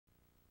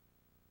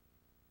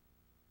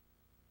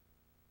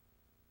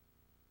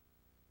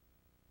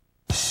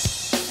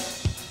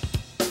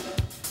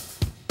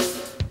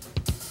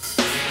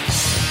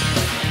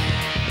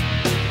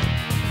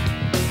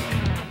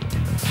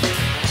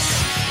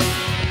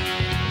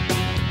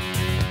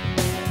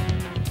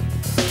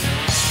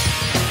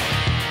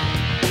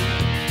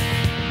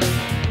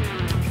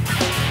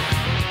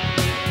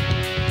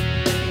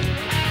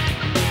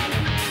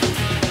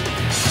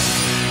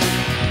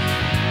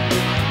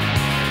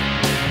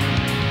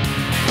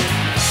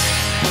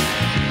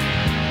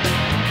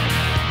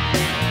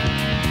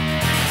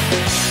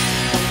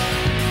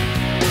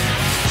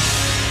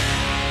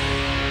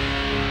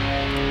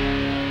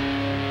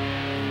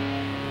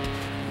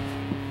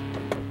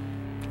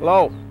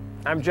Hello,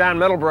 I'm John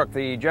Middlebrook,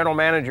 the General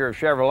Manager of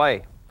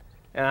Chevrolet.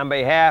 And on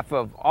behalf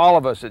of all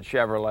of us at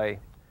Chevrolet,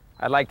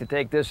 I'd like to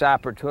take this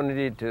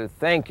opportunity to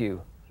thank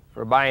you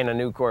for buying a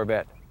new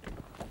Corvette.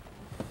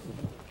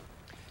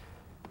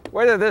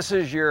 Whether this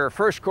is your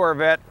first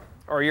Corvette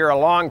or you're a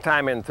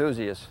longtime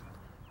enthusiast,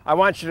 I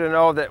want you to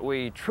know that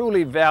we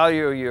truly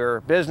value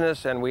your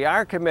business and we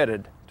are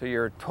committed to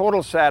your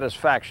total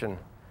satisfaction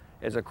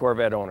as a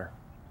Corvette owner.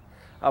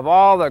 Of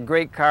all the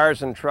great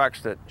cars and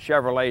trucks that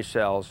Chevrolet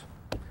sells,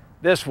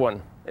 this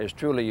one is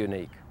truly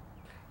unique.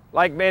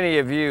 Like many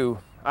of you,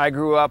 I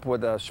grew up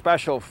with a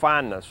special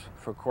fondness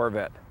for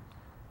Corvette.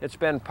 It's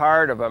been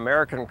part of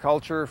American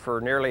culture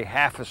for nearly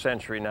half a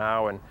century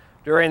now, and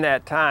during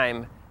that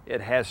time, it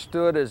has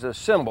stood as a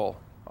symbol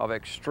of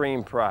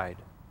extreme pride.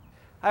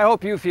 I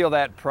hope you feel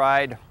that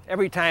pride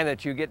every time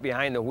that you get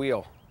behind the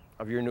wheel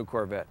of your new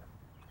Corvette.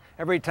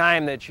 Every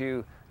time that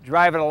you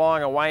drive it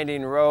along a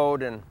winding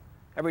road and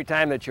every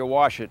time that you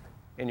wash it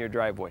in your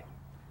driveway.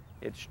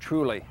 It's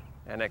truly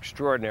an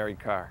extraordinary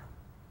car.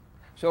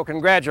 So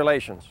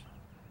congratulations,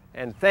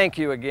 and thank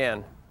you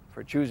again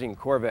for choosing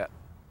Corvette.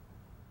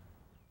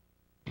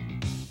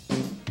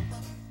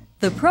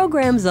 The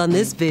programs on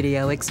this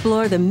video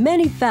explore the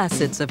many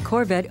facets of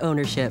Corvette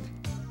ownership.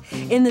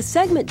 In the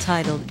segment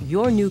titled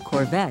Your New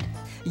Corvette,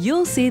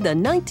 you'll see the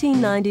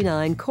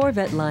 1999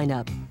 Corvette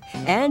lineup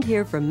and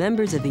hear from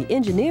members of the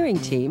engineering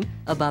team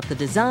about the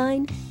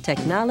design,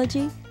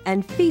 technology,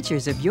 and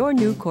features of your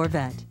new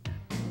Corvette.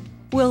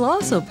 We'll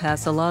also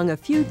pass along a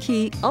few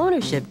key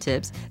ownership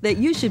tips that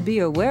you should be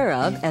aware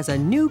of as a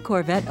new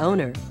Corvette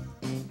owner.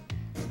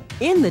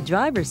 In the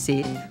Driver's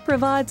Seat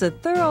provides a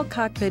thorough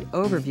cockpit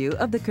overview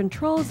of the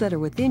controls that are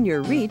within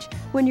your reach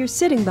when you're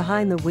sitting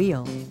behind the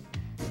wheel.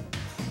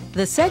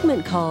 The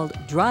segment called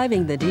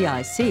Driving the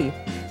DIC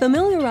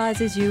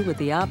familiarizes you with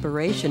the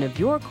operation of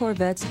your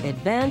Corvette's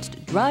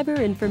Advanced Driver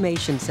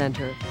Information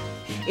Center.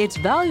 It's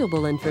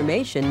valuable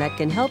information that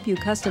can help you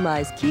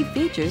customize key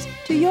features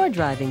to your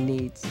driving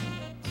needs.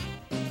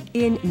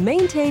 In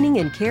Maintaining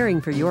and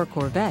Caring for Your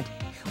Corvette,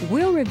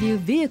 we'll review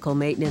vehicle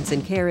maintenance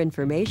and care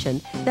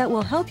information that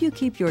will help you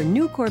keep your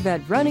new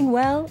Corvette running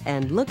well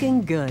and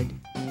looking good.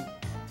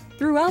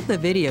 Throughout the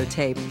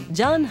videotape,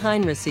 John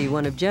Heinrichs,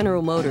 one of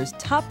General Motors'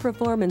 top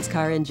performance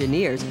car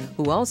engineers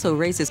who also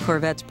races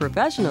Corvettes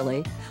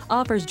professionally,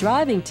 offers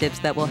driving tips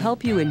that will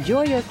help you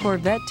enjoy your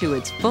Corvette to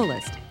its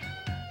fullest.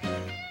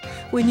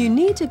 When you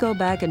need to go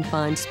back and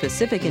find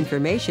specific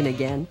information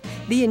again,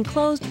 the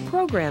enclosed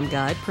program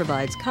guide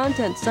provides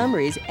content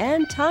summaries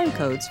and time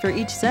codes for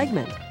each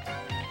segment.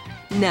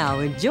 Now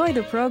enjoy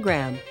the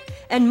program,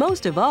 and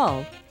most of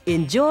all,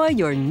 enjoy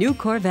your new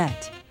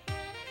Corvette.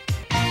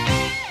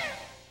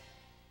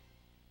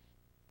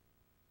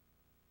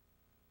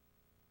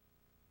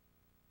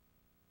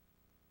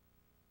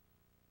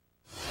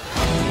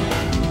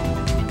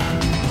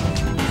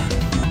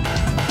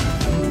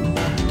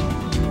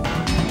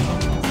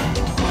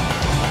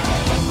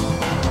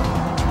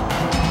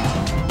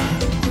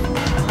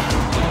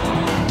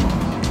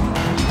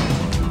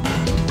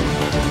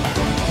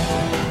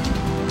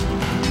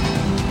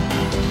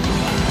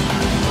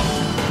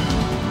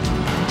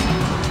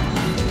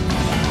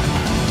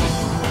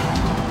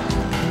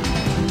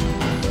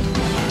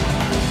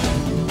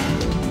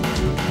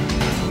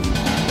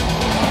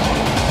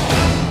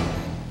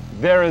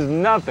 There is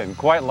nothing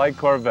quite like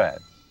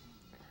Corvette.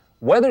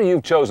 Whether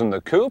you've chosen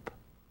the coupe,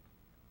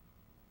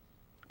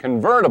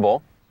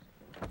 convertible,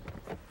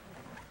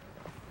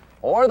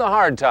 or the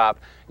hardtop,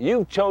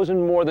 you've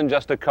chosen more than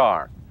just a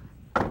car.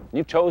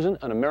 You've chosen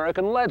an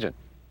American legend.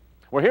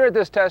 We're here at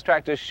this test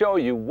track to show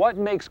you what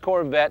makes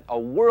Corvette a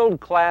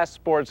world-class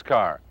sports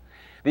car.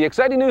 The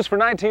exciting news for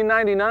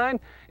 1999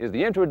 is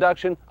the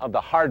introduction of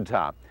the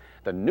hardtop,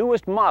 the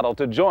newest model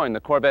to join the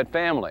Corvette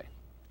family.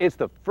 It's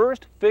the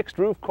first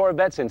fixed-roof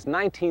Corvette since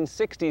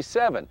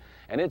 1967,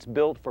 and it's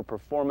built for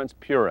performance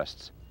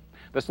purists.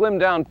 The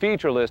slimmed-down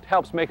feature list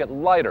helps make it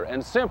lighter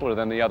and simpler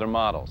than the other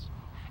models.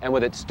 And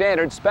with its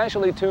standard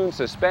specially tuned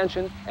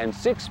suspension and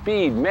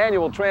 6-speed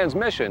manual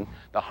transmission,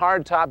 the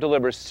hardtop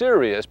delivers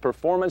serious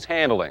performance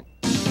handling.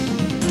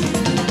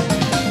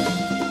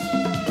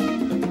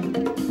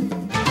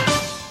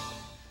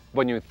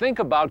 When you think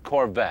about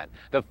Corvette,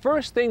 the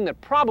first thing that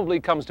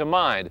probably comes to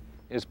mind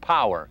is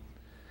power.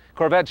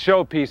 Corvette's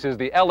showpiece is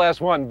the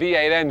LS1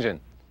 V8 engine.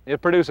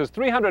 It produces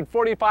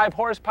 345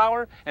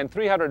 horsepower and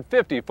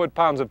 350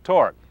 foot-pounds of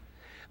torque.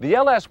 The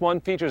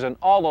LS1 features an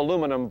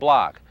all-aluminum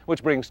block,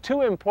 which brings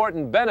two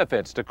important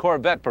benefits to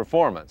Corvette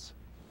performance.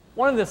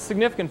 One of the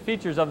significant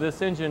features of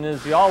this engine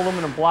is the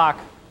all-aluminum block.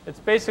 It's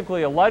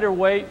basically a lighter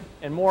weight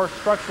and more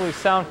structurally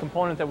sound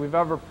component that we've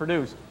ever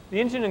produced. The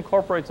engine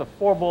incorporates a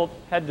 4-bolt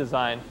head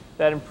design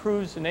that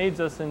improves and aids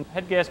us in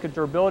head gasket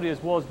durability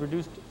as well as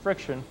reduced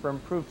friction for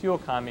improved fuel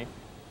economy.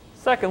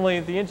 Secondly,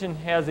 the engine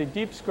has a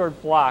deep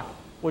skirt block,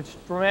 which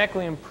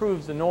dramatically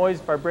improves the noise,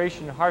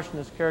 vibration, and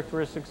harshness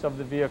characteristics of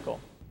the vehicle.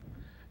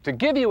 To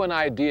give you an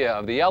idea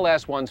of the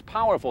LS1's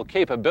powerful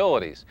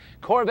capabilities,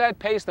 Corvette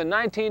paced the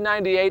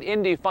 1998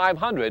 Indy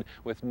 500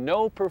 with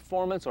no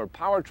performance or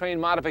powertrain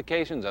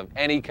modifications of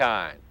any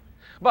kind.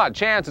 But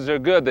chances are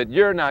good that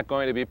you're not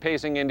going to be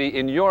pacing Indy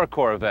in your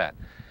Corvette.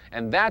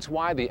 And that's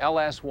why the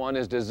LS1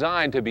 is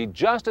designed to be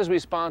just as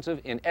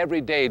responsive in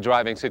everyday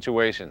driving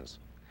situations.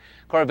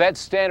 Corvette's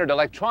standard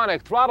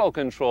electronic throttle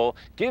control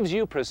gives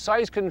you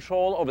precise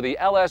control over the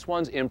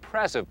LS1's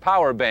impressive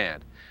power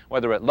band,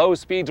 whether at low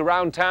speeds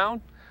around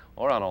town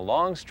or on a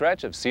long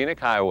stretch of scenic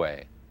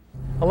highway.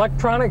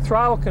 Electronic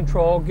throttle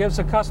control gives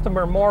the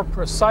customer more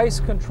precise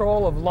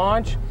control of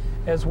launch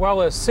as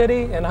well as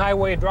city and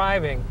highway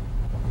driving.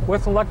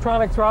 With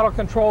electronic throttle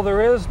control,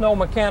 there is no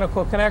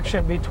mechanical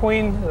connection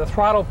between the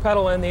throttle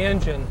pedal and the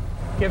engine.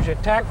 It gives you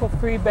tactile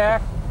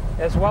feedback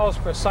as well as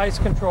precise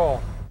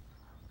control.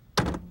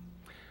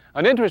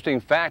 An interesting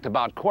fact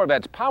about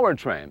Corvette's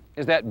powertrain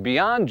is that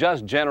beyond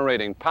just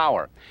generating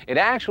power, it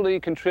actually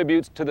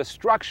contributes to the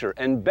structure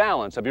and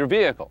balance of your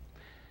vehicle.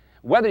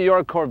 Whether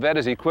your Corvette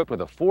is equipped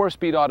with a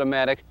 4-speed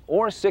automatic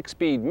or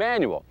 6-speed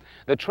manual,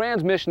 the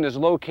transmission is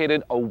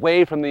located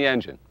away from the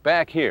engine,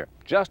 back here,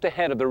 just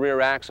ahead of the rear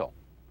axle.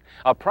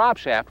 A prop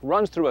shaft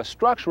runs through a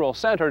structural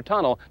center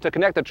tunnel to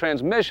connect the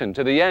transmission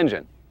to the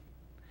engine.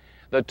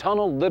 The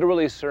tunnel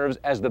literally serves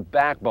as the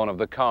backbone of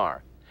the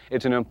car.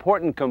 It's an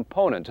important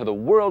component to the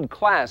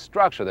world-class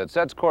structure that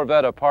sets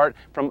Corvette apart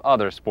from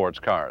other sports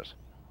cars.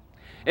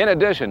 In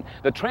addition,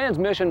 the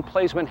transmission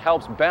placement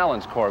helps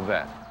balance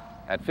Corvette.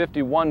 At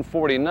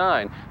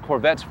 5149,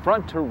 Corvette's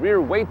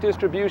front-to-rear weight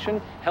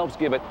distribution helps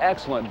give it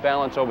excellent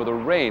balance over the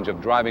range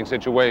of driving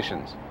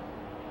situations.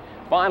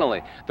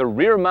 Finally, the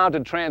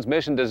rear-mounted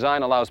transmission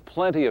design allows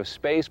plenty of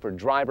space for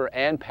driver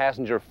and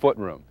passenger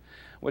footroom,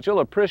 which you'll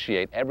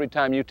appreciate every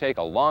time you take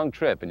a long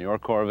trip in your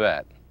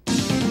Corvette.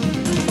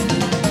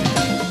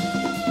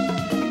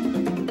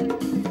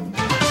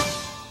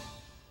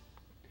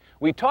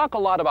 We talk a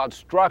lot about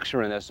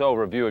structure in this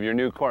overview of your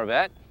new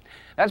Corvette.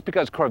 That's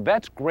because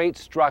Corvette's great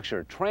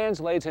structure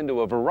translates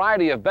into a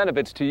variety of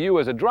benefits to you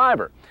as a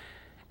driver.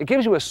 It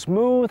gives you a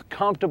smooth,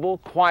 comfortable,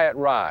 quiet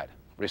ride,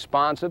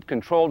 responsive,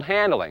 controlled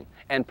handling,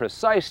 and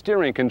precise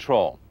steering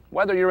control,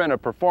 whether you're in a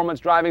performance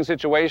driving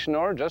situation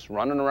or just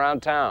running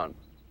around town.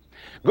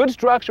 Good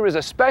structure is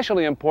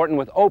especially important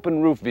with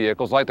open roof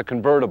vehicles like the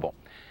convertible.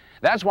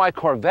 That's why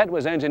Corvette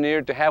was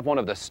engineered to have one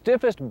of the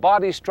stiffest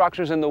body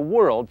structures in the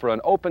world for an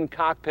open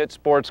cockpit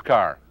sports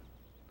car.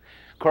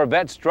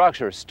 Corvette's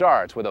structure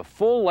starts with a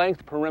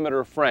full-length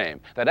perimeter frame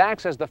that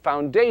acts as the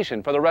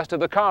foundation for the rest of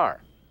the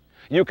car.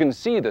 You can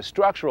see the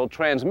structural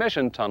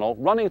transmission tunnel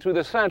running through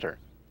the center.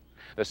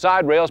 The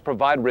side rails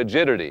provide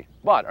rigidity,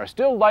 but are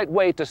still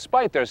lightweight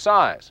despite their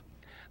size.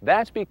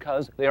 That's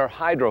because they are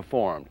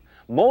hydroformed,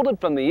 molded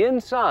from the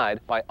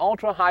inside by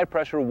ultra-high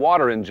pressure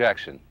water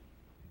injection.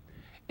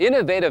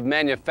 Innovative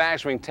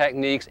manufacturing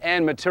techniques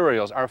and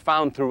materials are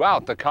found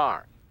throughout the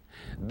car.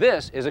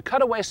 This is a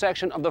cutaway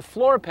section of the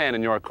floor pan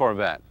in your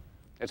Corvette.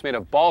 It's made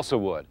of balsa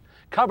wood,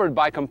 covered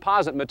by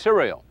composite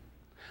material.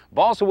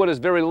 Balsa wood is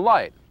very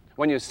light.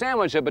 When you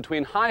sandwich it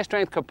between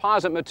high-strength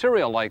composite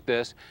material like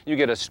this, you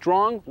get a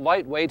strong,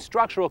 lightweight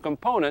structural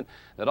component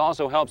that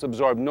also helps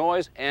absorb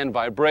noise and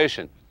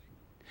vibration.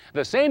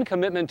 The same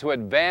commitment to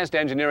advanced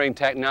engineering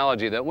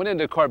technology that went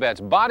into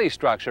Corvette's body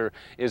structure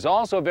is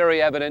also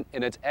very evident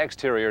in its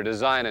exterior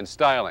design and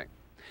styling.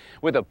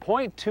 With a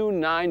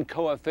 0.29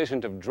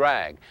 coefficient of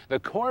drag, the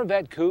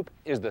Corvette Coupe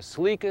is the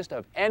sleekest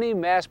of any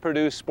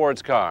mass-produced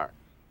sports car.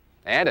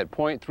 And at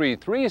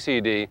 0.33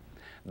 CD,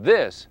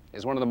 this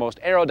is one of the most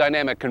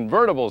aerodynamic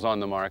convertibles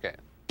on the market.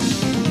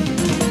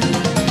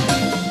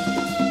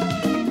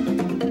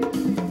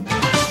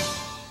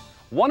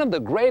 One of the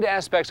great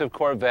aspects of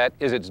Corvette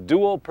is its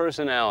dual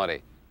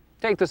personality.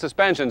 Take the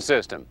suspension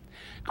system.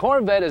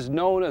 Corvette is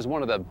known as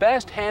one of the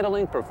best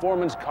handling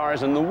performance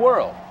cars in the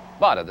world,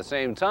 but at the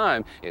same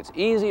time, it's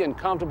easy and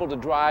comfortable to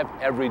drive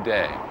every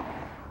day.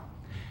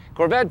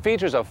 Corvette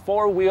features a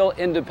 4-wheel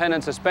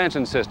independent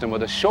suspension system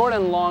with a short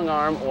and long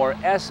arm, or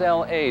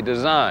SLA,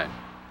 design.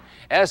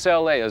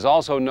 SLA is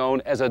also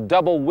known as a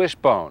double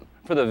wishbone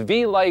for the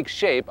V-like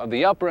shape of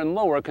the upper and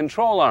lower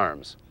control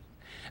arms.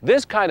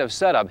 This kind of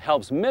setup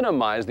helps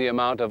minimize the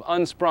amount of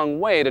unsprung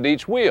weight at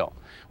each wheel,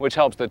 which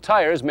helps the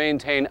tires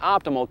maintain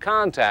optimal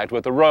contact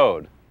with the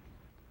road.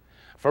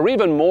 For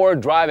even more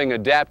driving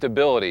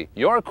adaptability,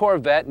 your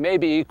Corvette may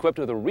be equipped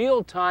with a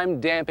real-time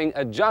damping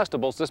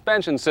adjustable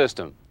suspension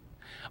system.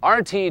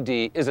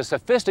 RTD is a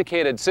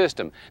sophisticated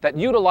system that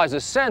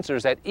utilizes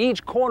sensors at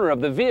each corner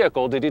of the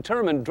vehicle to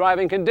determine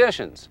driving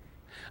conditions.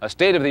 A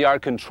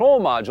state-of-the-art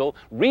control module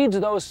reads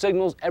those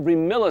signals every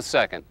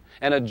millisecond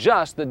and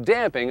adjusts the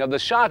damping of the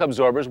shock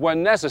absorbers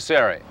when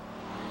necessary.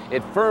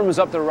 It firms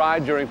up the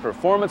ride during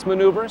performance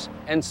maneuvers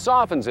and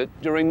softens it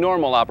during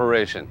normal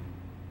operation.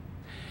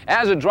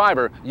 As a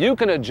driver, you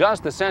can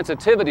adjust the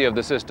sensitivity of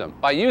the system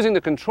by using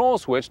the control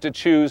switch to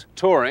choose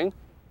Touring,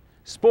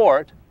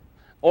 Sport,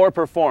 or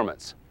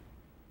Performance.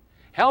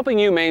 Helping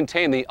you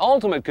maintain the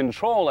ultimate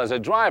control as a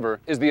driver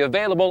is the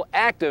available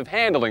active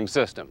handling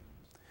system.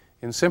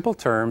 In simple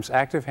terms,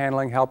 active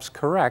handling helps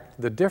correct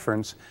the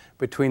difference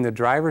between the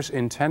driver's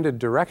intended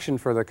direction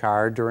for the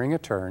car during a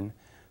turn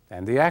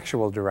and the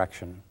actual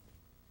direction.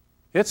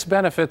 Its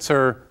benefits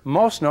are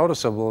most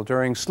noticeable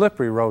during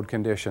slippery road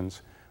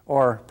conditions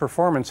or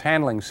performance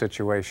handling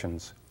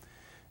situations.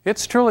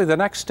 It's truly the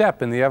next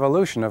step in the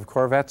evolution of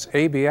Corvette's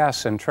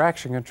ABS and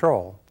traction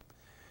control.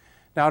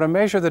 Now, to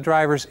measure the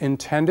driver's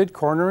intended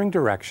cornering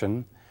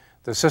direction,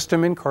 the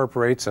system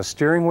incorporates a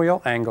steering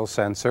wheel angle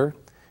sensor,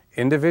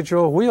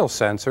 individual wheel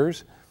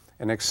sensors,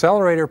 an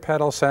accelerator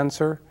pedal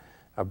sensor,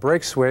 a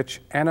brake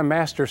switch, and a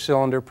master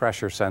cylinder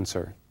pressure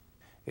sensor.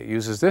 It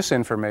uses this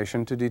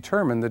information to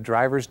determine the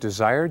driver's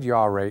desired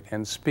yaw rate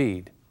and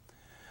speed.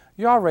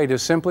 Yaw rate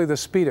is simply the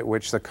speed at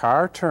which the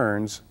car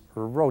turns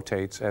or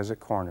rotates as it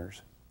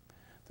corners.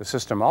 The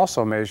system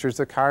also measures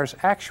the car's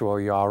actual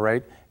yaw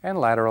rate and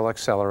lateral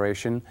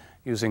acceleration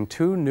using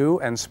two new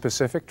and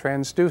specific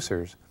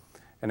transducers,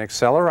 an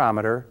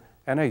accelerometer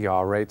and a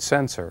yaw rate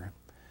sensor.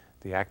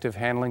 The active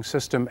handling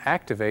system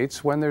activates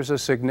when there's a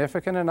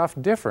significant enough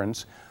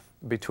difference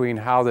between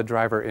how the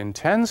driver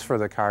intends for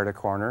the car to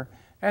corner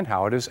and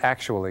how it is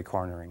actually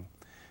cornering.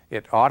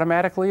 It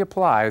automatically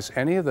applies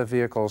any of the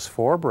vehicle's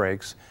 4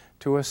 brakes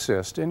to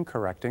assist in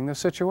correcting the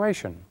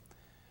situation.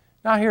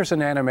 Now here's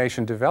an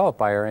animation developed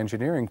by our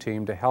engineering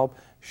team to help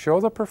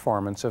show the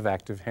performance of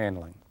active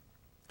handling.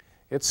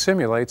 It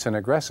simulates an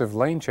aggressive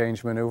lane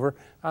change maneuver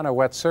on a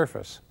wet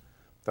surface.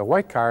 The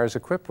white car is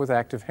equipped with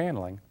active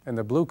handling, and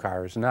the blue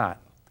car is not.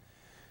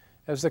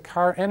 As the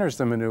car enters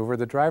the maneuver,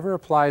 the driver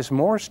applies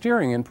more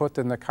steering input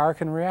than the car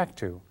can react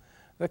to.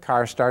 The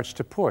car starts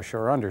to push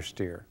or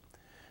understeer.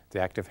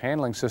 The active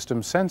handling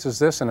system senses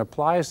this and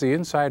applies the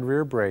inside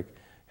rear brake,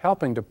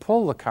 helping to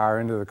pull the car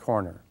into the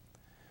corner.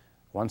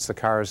 Once the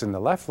car is in the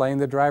left lane,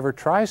 the driver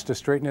tries to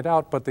straighten it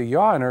out, but the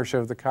yaw inertia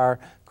of the car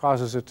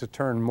causes it to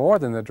turn more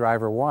than the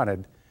driver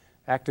wanted.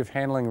 Active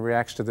handling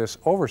reacts to this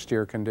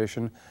oversteer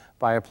condition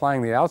by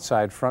applying the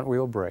outside front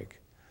wheel brake.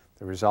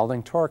 The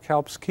resulting torque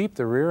helps keep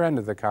the rear end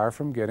of the car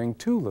from getting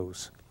too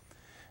loose.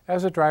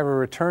 As the driver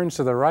returns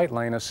to the right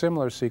lane, a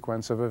similar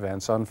sequence of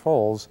events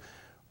unfolds,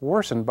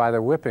 worsened by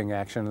the whipping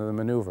action of the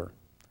maneuver.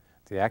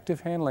 The active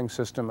handling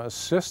system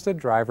assists the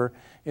driver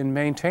in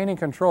maintaining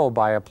control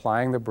by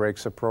applying the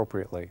brakes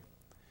appropriately.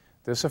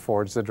 This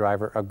affords the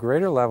driver a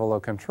greater level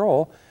of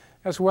control,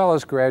 as well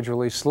as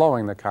gradually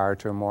slowing the car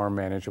to a more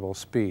manageable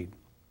speed.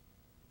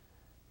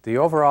 The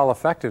overall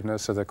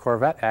effectiveness of the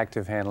Corvette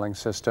active handling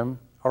system,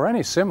 or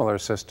any similar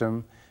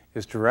system,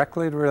 is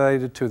directly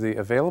related to the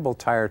available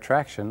tire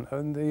traction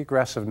and the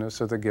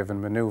aggressiveness of the given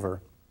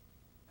maneuver.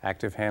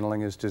 Active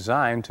handling is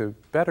designed to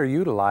better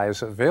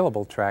utilize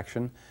available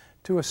traction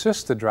to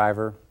assist the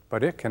driver,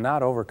 but it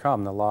cannot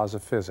overcome the laws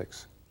of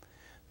physics.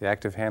 The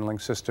active handling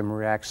system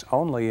reacts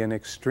only in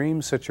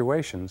extreme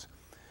situations,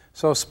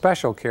 so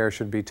special care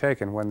should be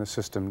taken when the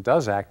system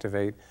does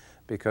activate,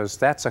 because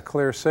that's a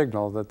clear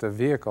signal that the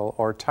vehicle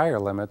or tire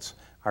limits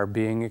are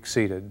being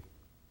exceeded.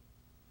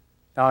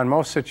 Now, in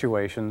most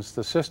situations,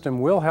 the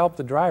system will help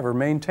the driver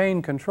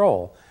maintain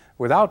control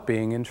without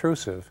being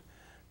intrusive.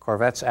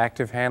 Corvette's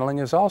active handling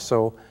is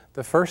also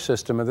the first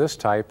system of this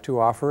type to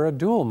offer a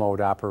dual mode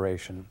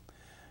operation.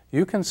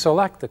 You can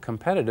select the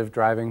competitive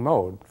driving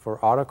mode for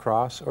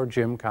autocross or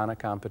gymkhana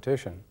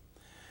competition.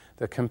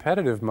 The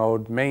competitive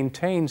mode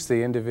maintains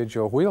the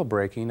individual wheel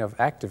braking of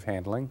active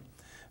handling,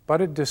 but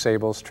it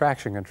disables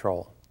traction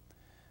control.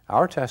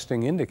 Our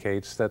testing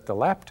indicates that the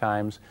lap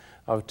times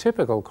of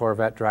typical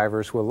Corvette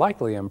drivers will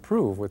likely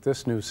improve with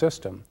this new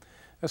system,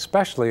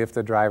 especially if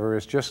the driver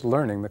is just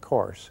learning the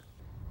course.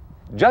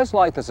 Just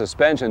like the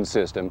suspension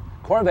system,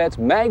 Corvette's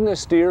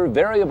MagnaSteer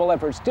variable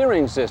effort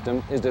steering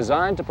system is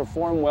designed to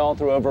perform well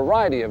through a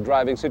variety of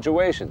driving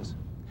situations.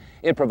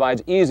 It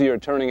provides easier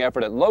turning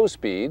effort at low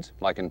speeds,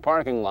 like in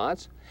parking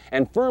lots,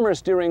 and firmer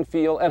steering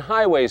feel at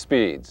highway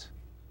speeds.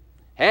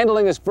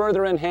 Handling is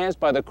further enhanced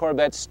by the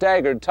Corvette's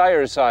staggered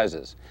tire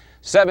sizes.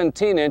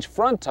 17-inch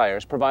front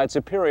tires provide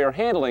superior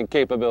handling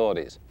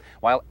capabilities,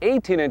 while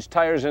 18-inch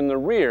tires in the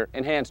rear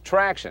enhance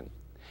traction.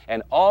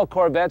 And all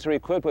Corvettes are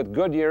equipped with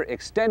Goodyear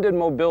Extended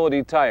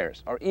Mobility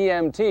Tires, or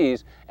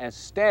EMTs, as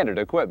standard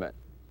equipment.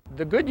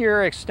 The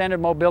Goodyear Extended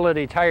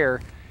Mobility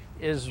Tire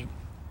is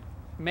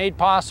made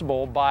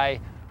possible by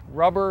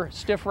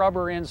stiff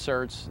rubber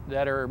inserts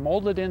that are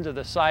molded into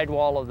the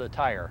sidewall of the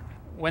tire.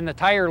 When the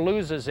tire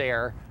loses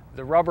air,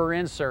 the rubber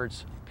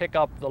inserts pick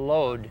up the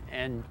load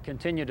and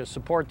continue to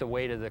support the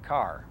weight of the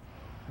car.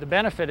 The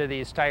benefit of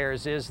these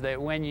tires is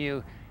that when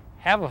you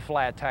have a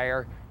flat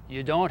tire,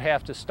 you don't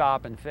have to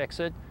stop and fix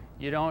it.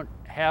 You don't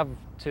have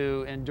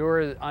to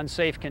endure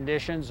unsafe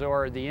conditions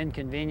or the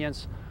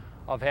inconvenience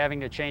of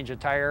having to change a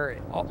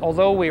tire.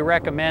 Although we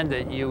recommend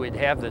that you would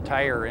have the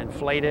tire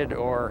inflated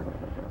or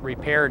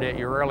repaired at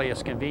your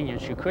earliest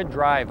convenience, you could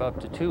drive up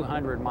to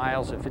 200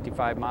 miles at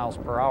 55 miles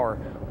per hour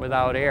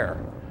without air.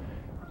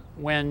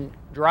 When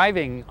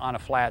driving on a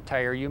flat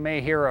tire, you may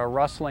hear a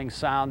rustling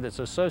sound that's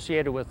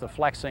associated with the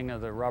flexing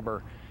of the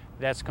rubber.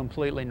 That's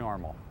completely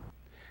normal.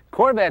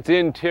 Corvette's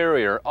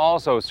interior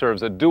also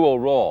serves a dual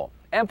role.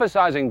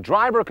 emphasizing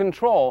driver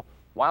control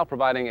while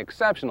providing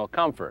exceptional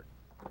comfort.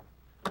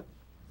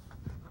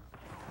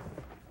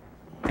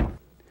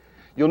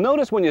 You'll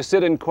notice when you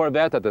sit in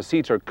Corvette that the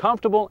seats are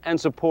comfortable and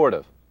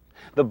supportive.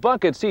 The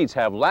bucket seats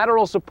have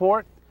lateral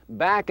support,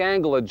 back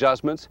angle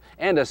adjustments,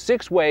 and a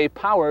 6-way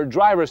power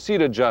driver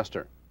seat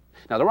adjuster.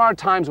 Now, there are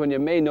times when you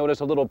may notice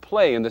a little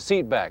play in the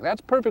seat back.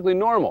 That's perfectly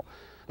normal.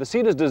 The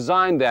seat is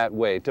designed that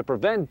way to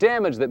prevent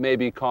damage that may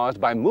be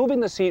caused by moving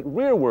the seat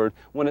rearward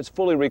when it's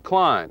fully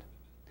reclined.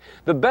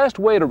 The best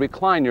way to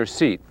recline your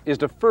seat is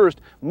to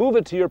first move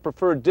it to your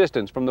preferred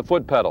distance from the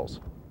foot pedals.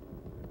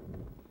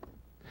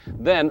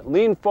 Then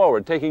lean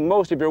forward, taking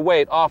most of your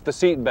weight off the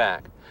seat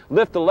back.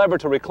 Lift the lever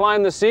to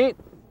recline the seat,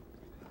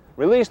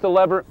 release the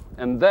lever,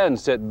 and then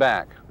sit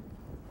back.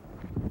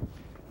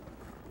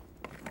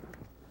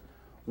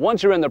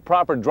 Once you're in the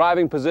proper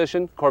driving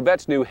position,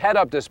 Corvette's new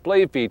head-up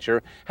display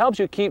feature helps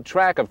you keep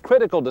track of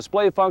critical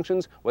display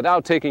functions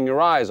without taking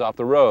your eyes off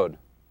the road.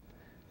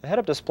 The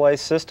head-up display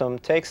system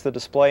takes the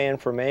display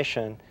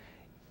information,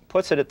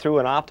 puts it through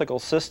an optical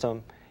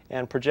system,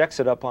 and projects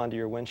it up onto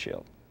your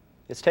windshield.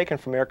 It's taken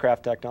from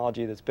aircraft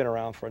technology that's been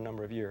around for a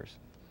number of years.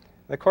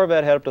 The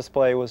Corvette head-up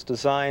display was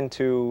designed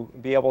to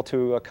be able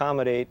to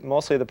accommodate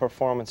mostly the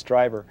performance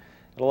driver.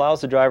 It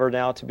allows the driver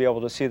now to be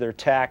able to see their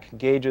tack,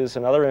 gauges,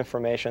 and other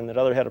information that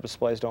other head-up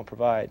displays don't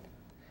provide.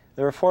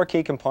 There are 4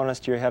 key components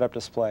to your head-up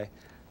display.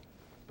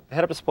 The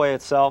head-up display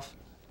itself,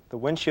 the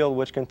windshield,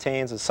 which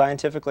contains a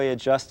scientifically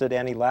adjusted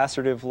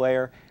anti-lacerative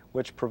layer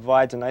which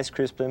provides a nice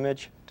crisp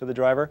image to the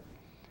driver.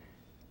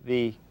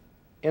 The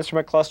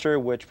instrument cluster,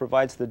 which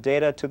provides the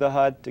data to the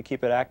HUD to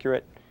keep it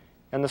accurate,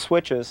 and the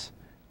switches,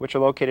 which are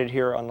located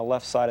here on the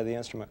left side of the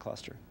instrument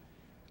cluster.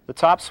 The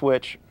top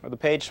switch, or the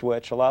page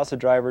switch, allows the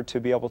driver to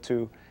be able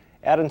to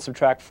add and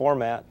subtract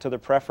format to their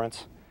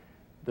preference.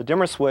 The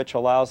dimmer switch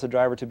allows the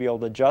driver to be able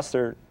to adjust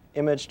their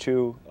image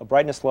to a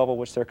brightness level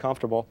which they're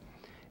comfortable.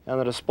 And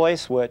the display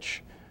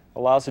switch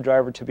allows the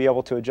driver to be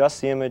able to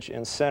adjust the image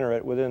and center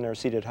it within their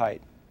seated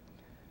height.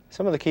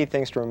 Some of the key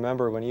things to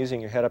remember when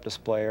using your head-up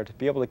display are to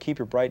be able to keep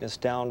your brightness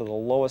down to the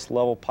lowest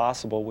level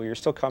possible where you're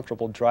still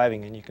comfortable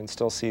driving and you can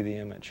still see the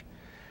image.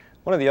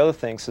 One of the other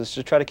things is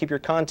to try to keep your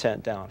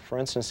content down. For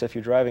instance, if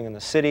you're driving in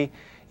the city,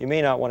 you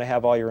may not want to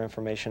have all your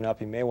information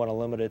up. You may want to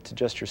limit it to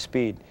just your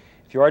speed.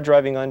 If you are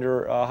driving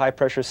under a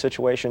high-pressure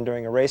situation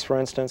during a race, for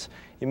instance,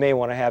 you may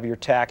want to have your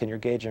tack and your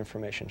gauge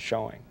information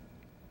showing.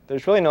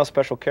 There's really no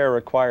special care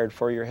required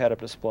for your head-up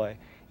display.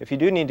 If you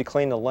do need to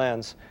clean the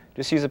lens,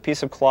 just use a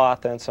piece of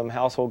cloth and some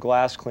household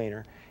glass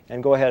cleaner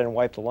and go ahead and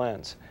wipe the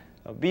lens.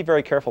 Be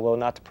very careful, though,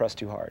 not to press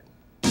too hard.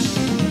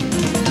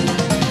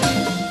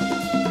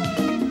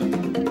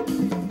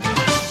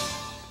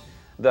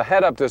 The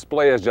head-up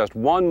display is just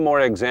one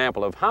more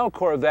example of how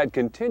Corvette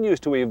continues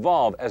to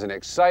evolve as an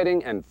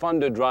exciting and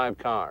fun-to-drive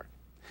car.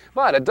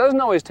 But it doesn't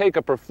always take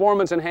a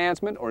performance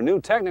enhancement or new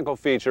technical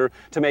feature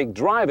to make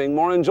driving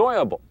more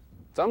enjoyable.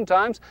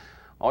 Sometimes,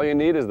 all you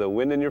need is the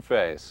wind in your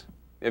face.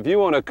 If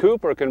you own a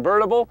coupe or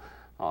convertible,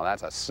 oh,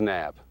 that's a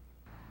snap.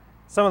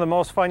 Some of the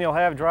most fun you'll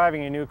have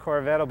driving your new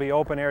Corvette will be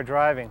open-air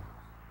driving.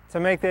 To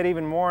make that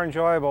even more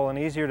enjoyable and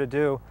easier to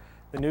do,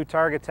 the new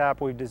target top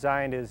we've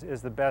designed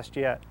is the best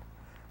yet.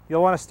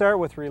 You'll want to start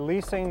with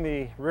releasing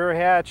the rear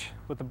hatch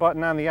with the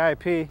button on the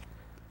IP.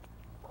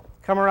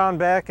 Come around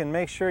back and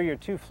make sure your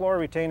 2 floor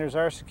retainers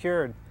are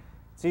secured.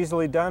 It's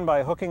easily done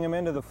by hooking them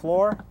into the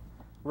floor,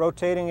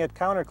 rotating it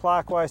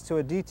counterclockwise to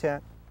a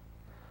detent.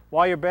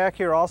 While you're back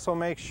here, also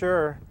make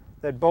sure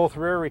that both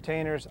rear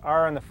retainers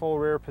are in the full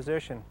rear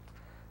position.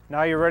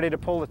 Now you're ready to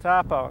pull the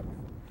top out.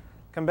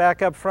 Come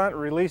back up front,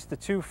 release the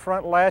 2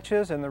 front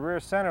latches and the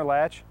rear center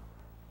latch.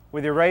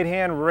 With your right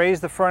hand,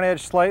 raise the front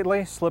edge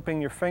slightly, slipping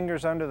your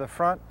fingers under the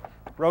front,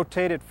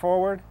 rotate it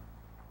forward,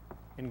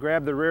 and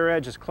grab the rear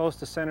edge as close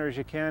to center as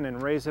you can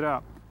and raise it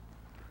up.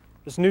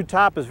 This new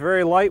top is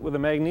very light with a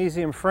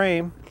magnesium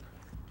frame.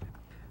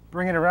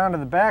 Bring it around to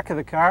the back of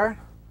the car,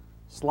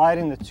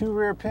 sliding the 2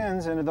 rear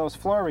pins into those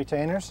floor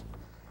retainers.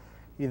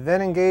 You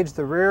then engage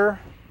the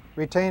rear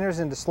retainers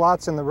into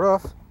slots in the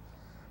roof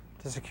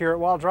to secure it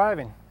while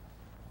driving.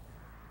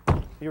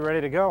 You're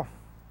ready to go.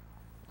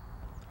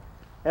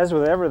 As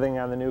with everything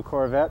on the new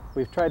Corvette,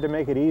 we've tried to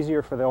make it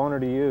easier for the owner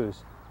to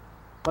use.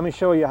 Let me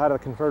show you how the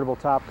convertible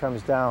top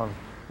comes down.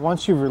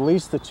 Once you've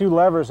released the 2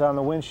 levers on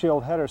the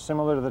windshield header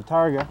similar to the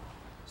Targa,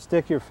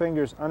 stick your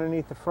fingers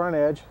underneath the front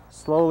edge,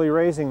 slowly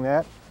raising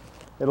that.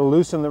 It'll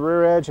loosen the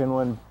rear edge, and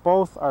when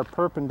both are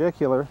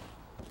perpendicular,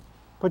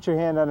 put your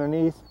hand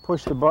underneath,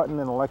 push the button,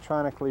 and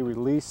electronically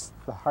release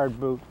the hard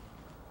boot.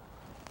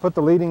 Put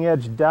the leading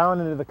edge down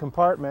into the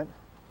compartment,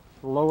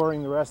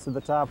 lowering the rest of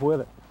the top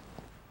with it.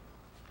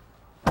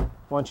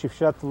 Once you've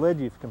shut the lid,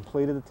 you've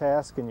completed the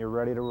task and you're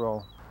ready to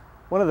roll.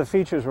 One of the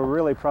features we're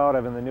really proud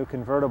of in the new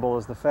convertible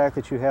is the fact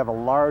that you have a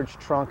large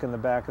trunk in the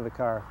back of the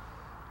car.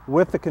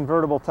 With the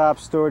convertible top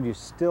stored, you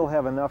still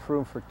have enough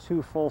room for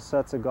 2 full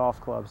sets of golf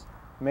clubs.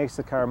 It makes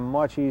the car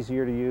much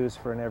easier to use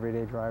for an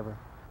everyday driver.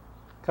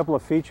 A couple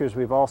of features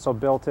we've also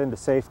built in to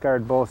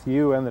safeguard both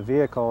you and the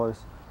vehicle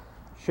is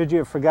Should you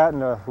have forgotten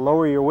to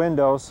lower your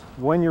windows,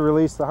 when you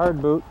release the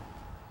hard boot,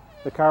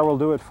 the car will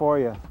do it for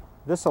you.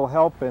 This will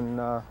help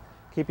in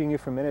keeping you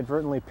from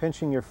inadvertently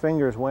pinching your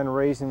fingers when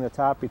raising the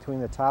top between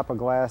the top of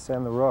glass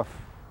and the roof.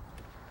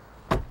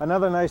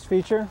 Another nice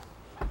feature,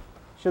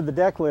 should the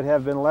deck lid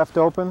have been left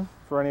open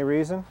for any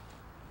reason,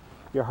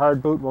 your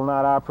hard boot will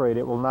not operate,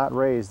 it will not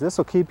raise. This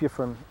will keep you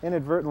from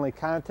inadvertently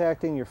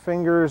contacting your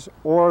fingers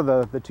or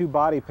the two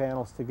body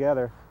panels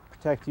together,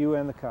 protect you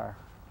and the car.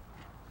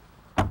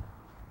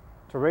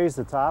 To raise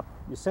the top,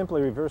 you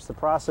simply reverse the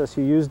process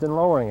you used in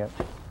lowering it.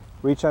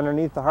 Reach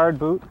underneath the hard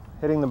boot,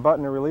 hitting the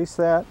button to release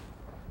that,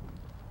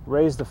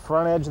 raise the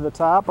front edge of the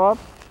top up,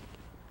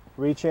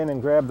 reach in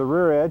and grab the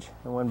rear edge,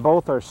 and when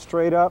both are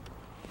straight up,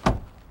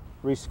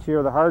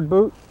 resecure the hard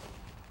boot,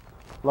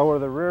 lower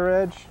the rear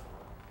edge,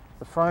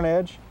 the front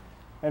edge,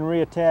 and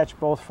reattach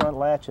both front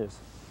latches.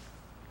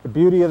 The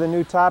beauty of the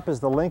new top is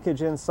the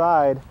linkage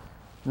inside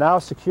now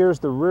secures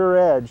the rear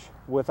edge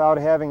without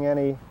having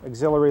any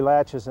auxiliary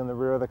latches in the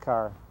rear of the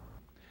car.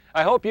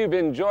 I hope you've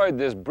enjoyed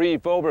this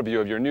brief overview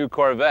of your new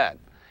Corvette.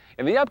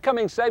 In the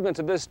upcoming segments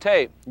of this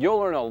tape, you'll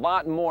learn a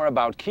lot more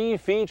about key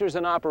features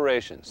and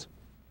operations.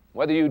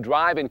 Whether you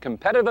drive in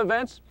competitive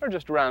events or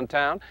just around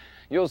town,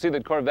 you'll see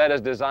that Corvette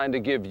is designed to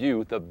give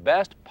you the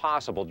best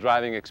possible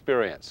driving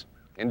experience.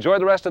 Enjoy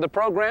the rest of the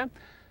program,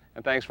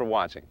 and thanks for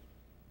watching.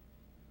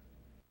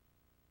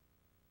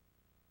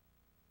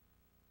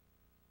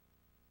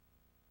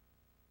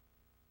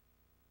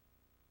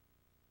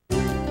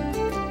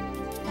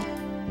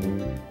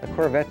 The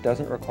Corvette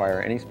doesn't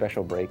require any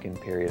special break-in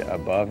period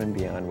above and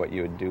beyond what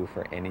you would do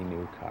for any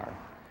new car.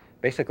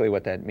 Basically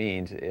what that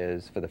means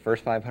is for the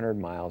first 500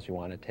 miles you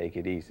want to take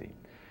it easy.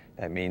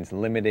 That means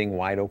limiting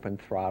wide open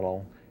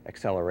throttle,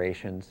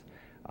 accelerations.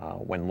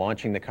 When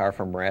launching the car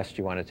from rest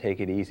you want to take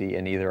it easy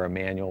in either a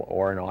manual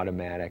or an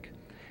automatic.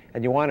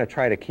 And you want to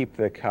try to keep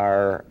the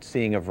car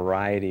seeing a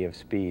variety of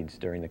speeds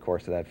during the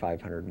course of that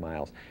 500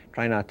 miles.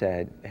 Try not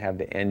to have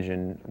the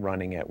engine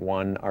running at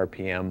 1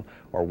 RPM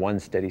or 1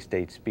 steady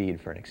state speed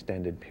for an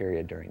extended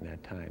period during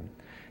that time.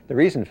 The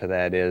reason for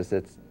that is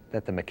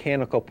that the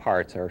mechanical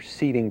parts are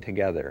seating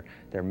together.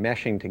 They're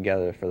meshing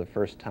together for the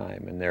first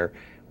time, and they're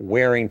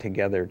wearing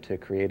together to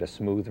create a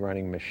smooth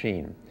running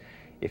machine.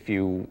 If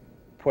you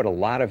put a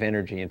lot of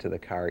energy into the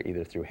car,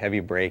 either through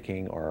heavy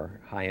braking or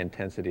high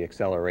intensity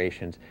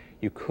accelerations,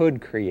 you could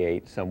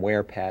create some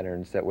wear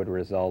patterns that would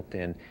result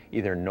in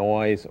either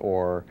noise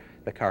or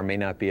the car may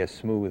not be as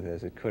smooth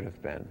as it could have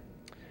been.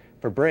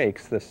 For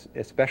brakes, this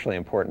especially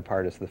important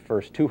part is the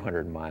first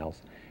 200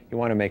 miles. You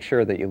want to make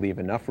sure that you leave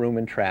enough room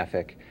in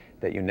traffic,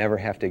 that you never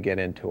have to get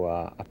into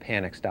a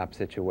panic stop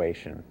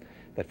situation,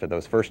 that for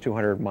those first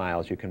 200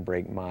 miles you can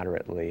brake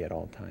moderately at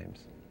all times.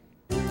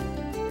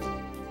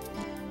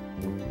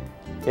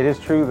 It is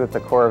true that the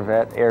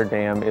Corvette air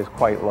dam is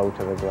quite low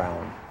to the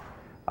ground.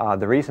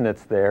 The reason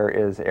it's there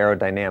is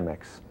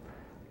aerodynamics.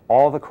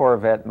 All the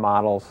Corvette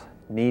models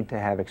need to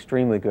have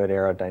extremely good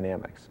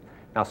aerodynamics.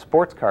 Now,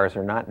 sports cars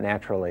are not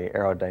naturally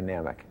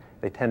aerodynamic.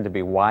 They tend to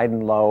be wide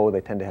and low,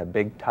 they tend to have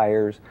big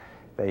tires,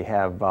 they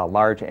have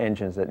large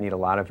engines that need a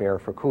lot of air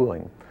for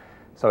cooling.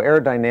 So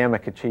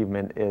aerodynamic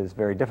achievement is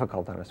very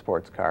difficult on a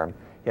sports car,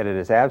 yet it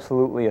is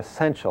absolutely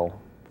essential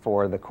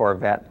for the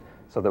Corvette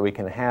so that we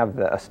can have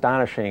the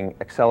astonishing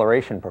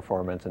acceleration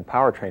performance and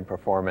powertrain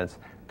performance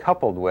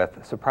coupled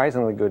with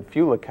surprisingly good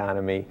fuel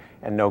economy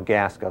and no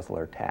gas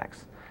guzzler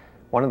tax.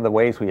 One of the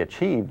ways we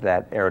achieved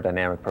that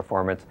aerodynamic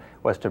performance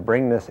was to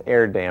bring this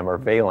air dam or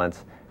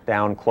valance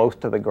down close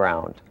to the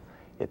ground.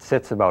 It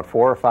sits about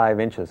 4 or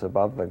 5 inches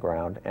above the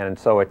ground, and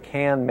so it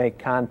can make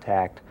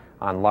contact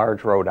on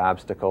large road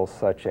obstacles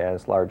such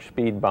as large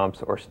speed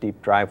bumps or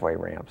steep driveway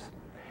ramps.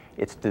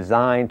 It's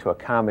designed to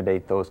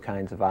accommodate those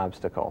kinds of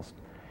obstacles.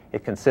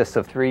 It consists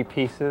of 3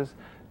 pieces,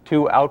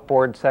 2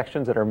 outboard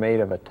sections that are made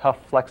of a tough,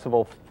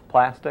 flexible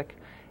plastic,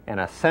 and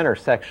a center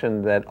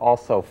section that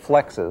also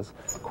flexes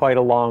quite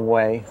a long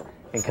way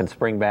and can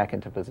spring back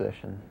into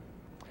position.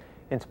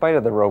 In spite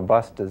of the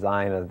robust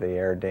design of the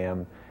air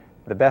dam,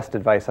 the best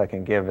advice I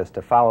can give is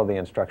to follow the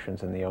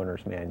instructions in the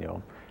owner's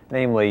manual.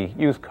 Namely,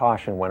 use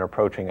caution when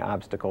approaching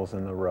obstacles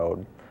in the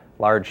road.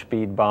 Large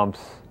speed bumps,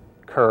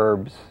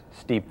 curbs,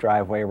 steep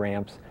driveway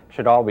ramps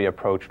should all be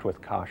approached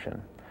with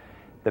caution.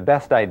 The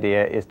best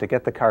idea is to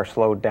get the car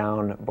slowed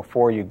down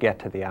before you get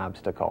to the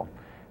obstacle.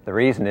 The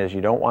reason is you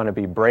don't want to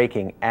be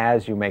braking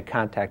as you make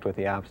contact with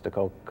the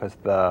obstacle, because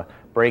the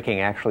braking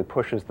actually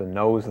pushes the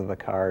nose of the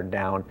car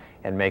down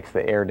and makes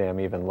the air dam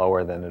even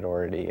lower than it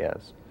already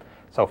is.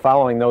 So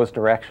following those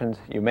directions,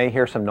 you may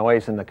hear some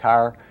noise in the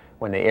car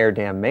when the air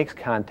dam makes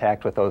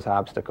contact with those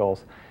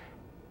obstacles,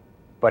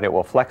 but it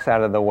will flex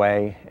out of the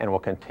way and will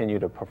continue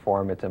to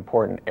perform its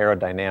important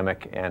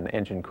aerodynamic and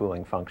engine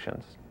cooling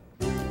functions.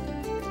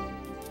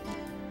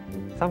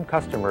 Some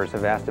customers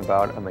have asked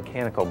about a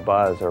mechanical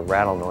buzz or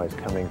rattle noise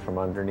coming from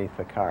underneath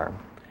the car.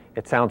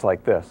 It sounds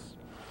like this.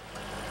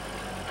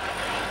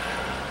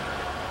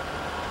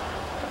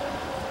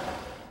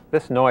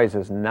 This noise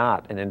is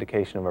not an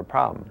indication of a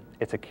problem.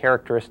 It's a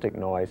characteristic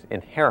noise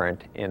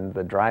inherent in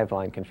the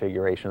driveline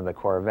configuration of the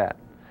Corvette.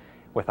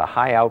 With a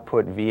high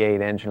output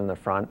V8 engine in the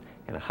front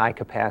and a high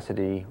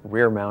capacity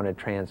rear mounted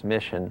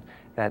transmission,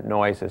 that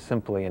noise is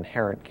simply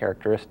inherent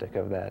characteristic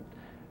of that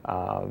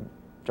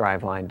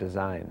driveline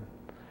design.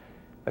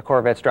 The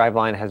Corvette's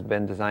driveline has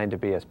been designed to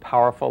be as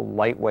powerful,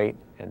 lightweight,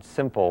 and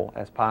simple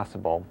as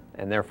possible,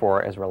 and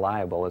therefore as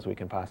reliable as we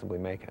can possibly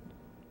make it.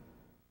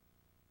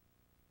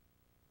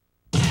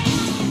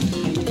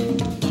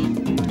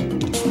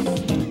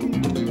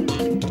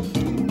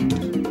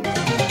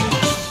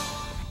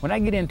 When I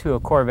get into a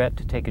Corvette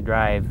to take a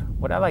drive,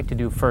 what I like to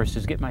do first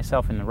is get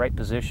myself in the right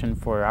position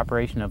for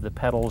operation of the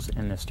pedals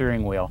and the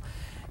steering wheel.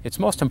 It's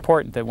most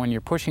important that when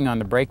you're pushing on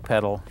the brake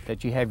pedal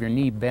that you have your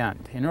knee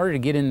bent. In order to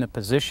get in the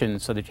position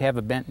so that you have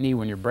a bent knee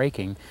when you're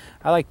braking,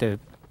 I like to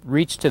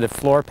reach to the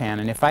floor pan,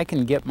 and if I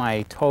can get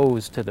my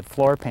toes to the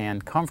floor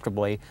pan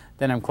comfortably,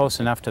 then I'm close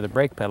enough to the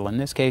brake pedal. In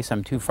this case,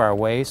 I'm too far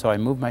away, so I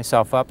move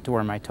myself up to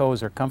where my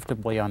toes are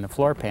comfortably on the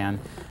floor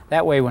pan.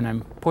 That way, when I'm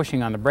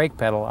pushing on the brake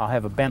pedal, I'll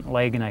have a bent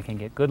leg and I can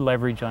get good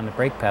leverage on the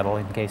brake pedal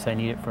in case I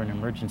need it for an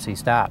emergency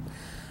stop.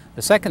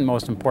 The second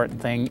most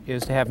important thing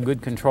is to have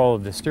good control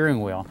of the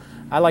steering wheel.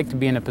 I like to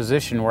be in a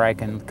position where I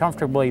can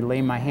comfortably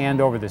lay my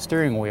hand over the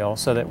steering wheel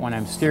so that when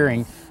I'm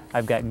steering,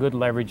 I've got good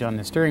leverage on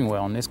the steering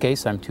wheel. In this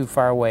case, I'm too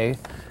far away,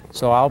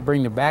 so I'll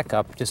bring the back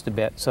up just a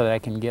bit so that I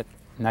can get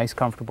nice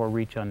comfortable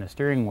reach on the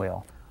steering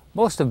wheel.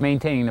 Most of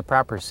maintaining the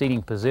proper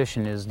seating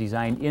position is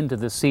designed into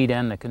the seat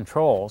and the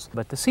controls,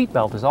 but the seat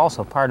belt is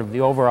also part of the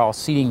overall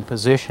seating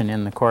position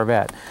in the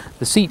Corvette.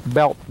 The seat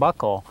belt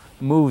buckle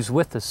moves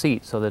with the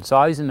seat so that it's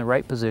always in the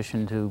right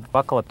position to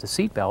buckle up the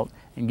seat belt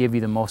and give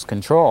you the most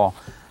control.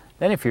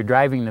 Then if you're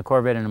driving the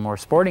Corvette in a more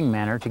sporting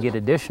manner to get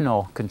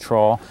additional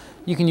control,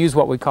 you can use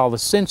what we call the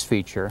cinch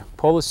feature.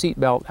 Pull the seat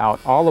belt out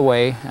all the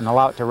way and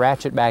allow it to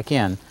ratchet back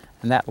in,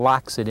 and that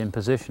locks it in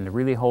position to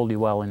really hold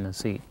you well in the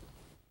seat.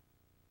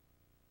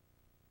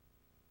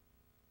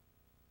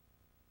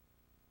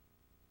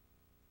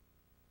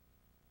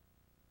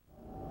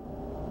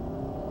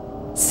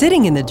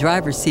 Sitting in the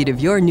driver's seat of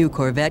your new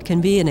Corvette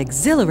can be an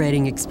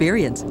exhilarating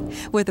experience.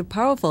 With a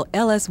powerful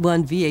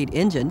LS1 V8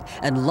 engine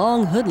and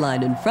long hood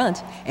line in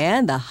front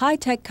and the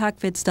high-tech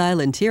cockpit-style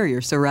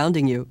interior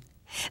surrounding you.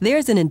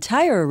 There's an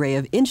entire array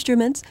of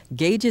instruments,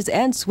 gauges,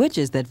 and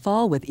switches that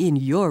fall within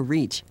your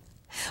reach.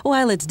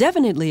 While it's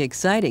definitely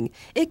exciting,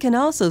 it can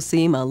also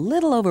seem a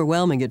little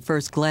overwhelming at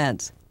first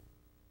glance.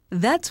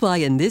 That's why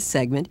in this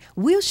segment,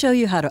 we'll show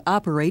you how to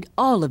operate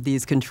all of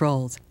these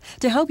controls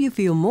to help you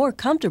feel more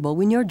comfortable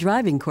when you're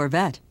driving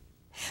Corvette.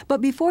 But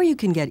before you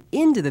can get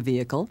into the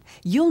vehicle,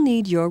 you'll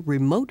need your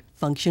Remote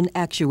Function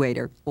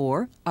Actuator,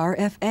 or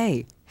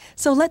RFA.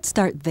 So let's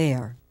start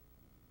there.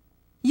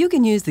 You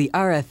can use the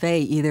RFA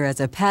either as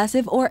a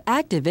passive or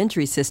active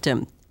entry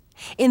system.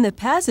 In the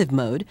passive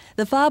mode,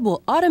 the fob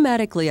will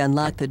automatically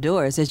unlock the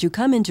doors as you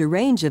come into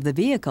range of the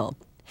vehicle.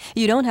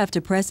 You don't have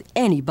to press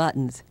any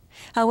buttons.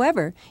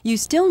 However, you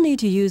still need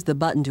to use the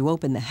button to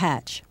open the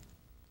hatch.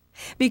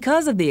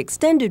 Because of the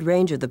extended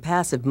range of the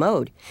passive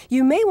mode,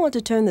 you may want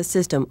to turn the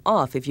system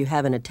off if you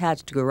have an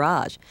attached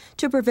garage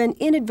to prevent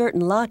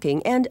inadvertent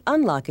locking and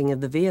unlocking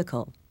of the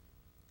vehicle.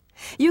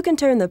 You can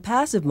turn the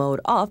passive mode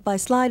off by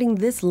sliding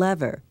this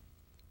lever.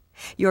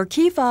 Your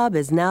key fob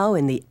is now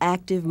in the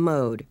active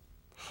mode.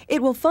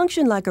 It will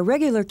function like a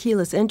regular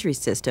keyless entry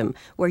system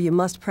where you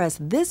must press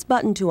this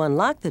button to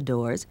unlock the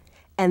doors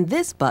and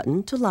this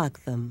button to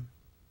lock them.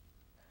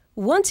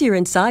 Once you're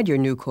inside your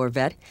new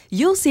Corvette,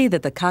 you'll see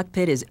that the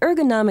cockpit is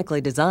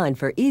ergonomically designed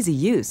for easy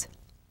use.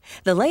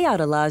 The layout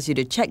allows you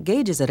to check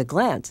gauges at a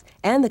glance,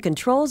 and the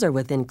controls are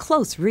within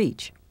close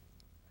reach.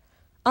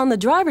 On the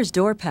driver's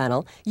door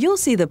panel, you'll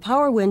see the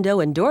power window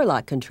and door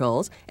lock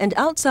controls and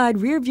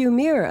outside rear-view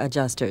mirror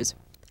adjusters.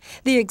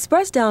 The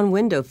express down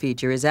window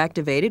feature is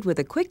activated with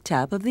a quick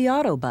tap of the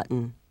auto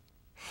button.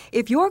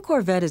 If your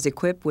Corvette is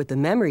equipped with the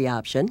memory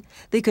option,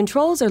 the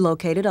controls are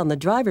located on the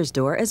driver's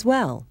door as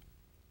well.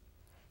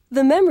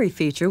 The memory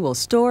feature will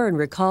store and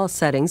recall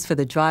settings for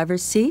the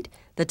driver's seat,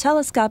 the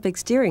telescopic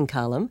steering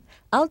column,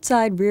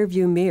 outside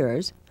rear-view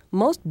mirrors,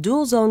 most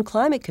dual-zone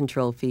climate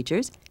control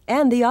features,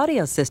 and the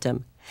audio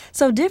system,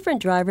 so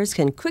different drivers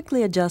can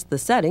quickly adjust the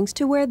settings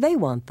to where they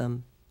want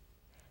them.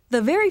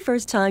 The very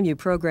first time you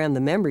program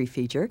the memory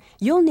feature,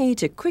 you'll need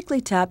to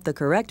quickly tap the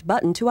correct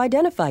button to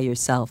identify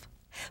yourself.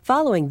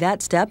 Following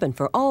that step and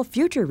for all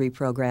future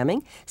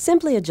reprogramming,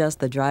 simply adjust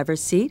the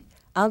driver's seat,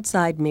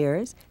 outside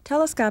mirrors,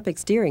 telescopic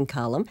steering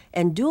column,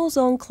 and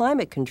dual-zone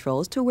climate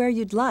controls to where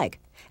you'd like,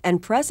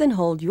 and press and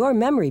hold your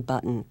memory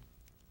button.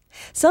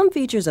 Some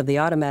features of the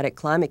automatic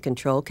climate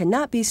control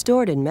cannot be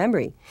stored in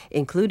memory,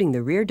 including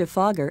the rear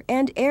defogger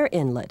and air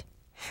inlet.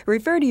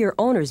 Refer to your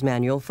owner's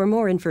manual for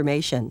more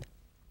information.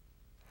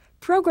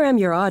 Program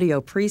your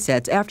audio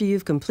presets after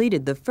you've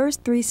completed the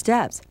first 3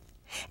 steps.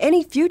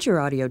 Any future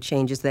audio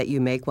changes that you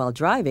make while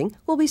driving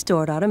will be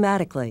stored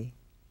automatically.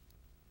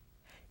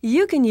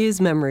 You can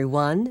use Memory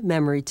 1,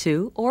 Memory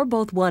 2, or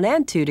both 1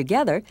 and 2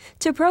 together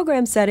to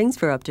program settings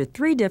for up to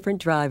 3 different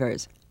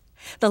drivers.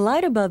 The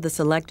light above the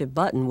selected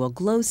button will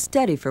glow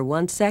steady for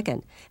 1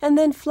 second and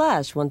then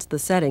flash once the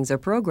settings are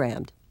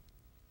programmed.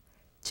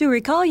 To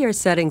recall your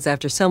settings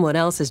after someone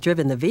else has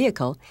driven the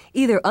vehicle,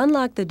 either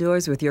unlock the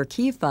doors with your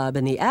key fob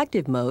in the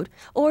active mode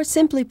or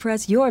simply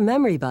press your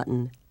memory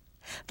button.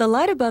 The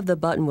light above the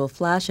button will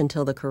flash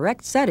until the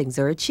correct settings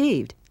are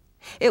achieved.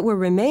 It will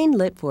remain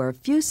lit for a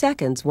few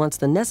seconds once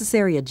the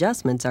necessary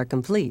adjustments are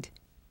complete.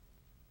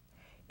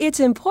 It's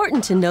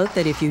important to note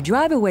that if you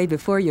drive away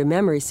before your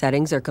memory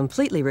settings are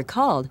completely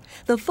recalled,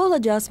 the full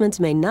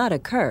adjustments may not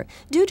occur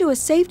due to a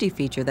safety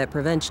feature that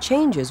prevents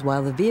changes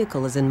while the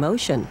vehicle is in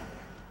motion.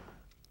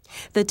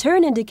 The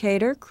turn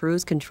indicator,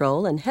 cruise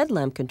control, and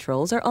headlamp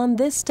controls are on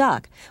this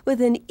stock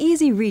within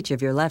easy reach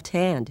of your left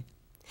hand.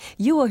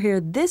 You will hear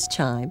this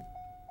chime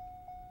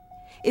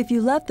if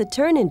you left the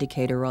turn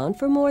indicator on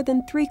for more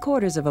than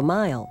 3/4 of a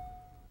mile.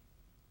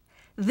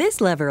 This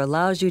lever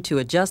allows you to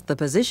adjust the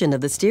position of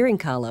the steering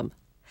column.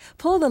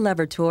 Pull the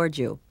lever toward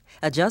you,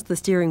 adjust the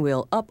steering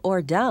wheel up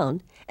or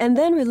down, and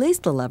then release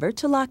the lever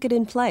to lock it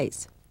in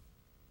place.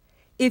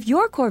 If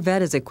your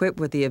Corvette is equipped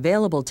with the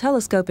available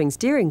telescoping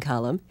steering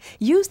column,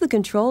 use the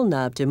control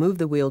knob to move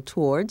the wheel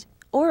towards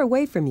or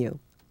away from you.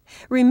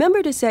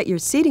 Remember to set your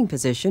seating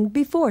position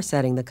before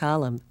setting the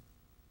column.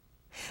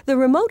 The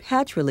remote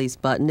hatch release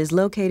button is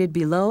located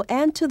below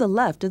and to the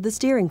left of the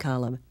steering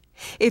column.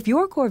 If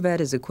your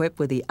Corvette is equipped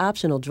with the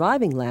optional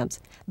driving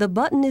lamps, the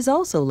button is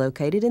also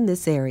located in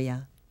this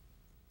area.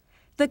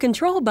 The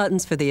control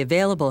buttons for the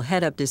available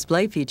head-up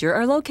display feature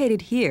are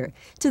located here,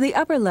 to the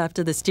upper left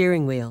of the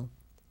steering wheel.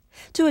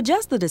 To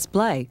adjust the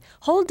display,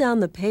 hold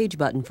down the page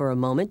button for a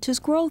moment to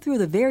scroll through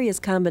the various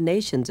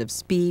combinations of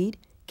speed,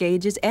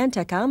 gauges, and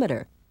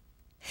tachometer.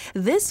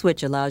 This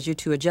switch allows you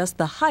to adjust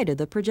the height of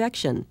the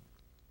projection.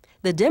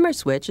 The dimmer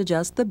switch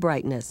adjusts the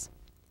brightness.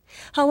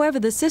 However,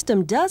 the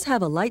system does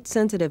have a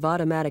light-sensitive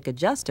automatic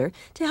adjuster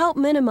to help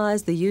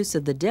minimize the use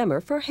of the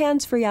dimmer for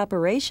hands-free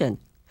operation.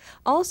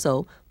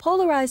 Also,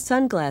 polarized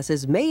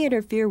sunglasses may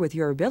interfere with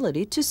your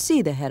ability to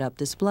see the head-up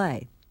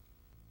display.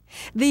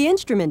 The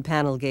instrument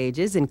panel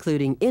gauges,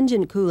 including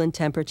engine coolant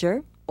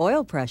temperature,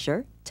 oil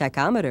pressure,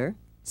 tachometer,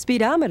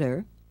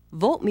 speedometer,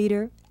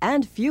 voltmeter,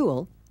 and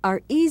fuel,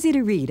 are easy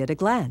to read at a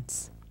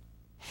glance.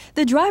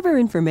 The Driver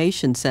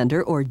Information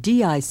Center, or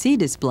DIC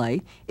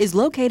display, is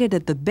located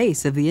at the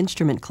base of the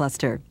instrument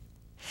cluster.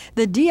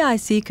 The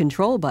DIC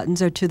control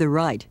buttons are to the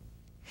right.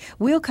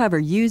 We'll cover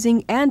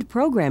using and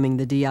programming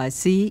the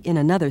DIC in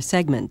another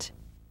segment.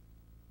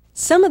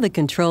 Some of the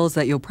controls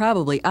that you'll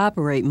probably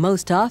operate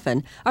most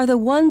often are the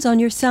ones on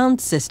your sound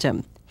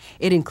system.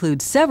 It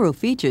includes several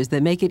features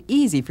that make it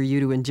easy for you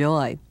to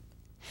enjoy.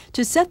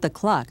 To set the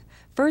clock,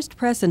 first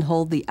press and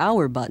hold the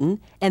hour button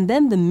and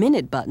then the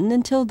minute button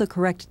until the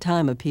correct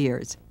time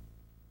appears.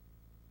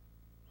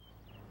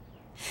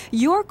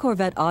 Your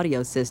Corvette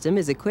audio system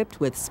is equipped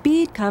with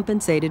Speed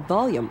Compensated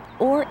Volume,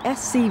 or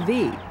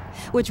SCV,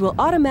 which will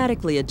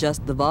automatically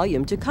adjust the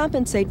volume to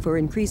compensate for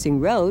increasing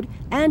road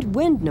and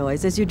wind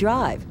noise as you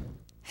drive.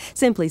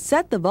 Simply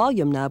set the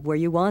volume knob where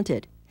you want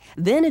it,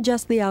 then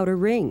adjust the outer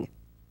ring.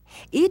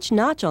 Each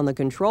notch on the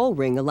control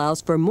ring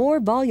allows for more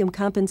volume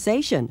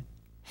compensation.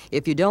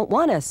 If you don't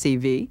want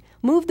SCV,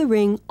 move the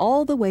ring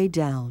all the way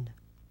down.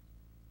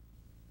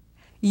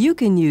 You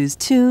can use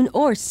Tune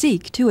or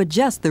Seek to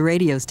adjust the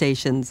radio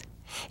stations.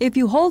 If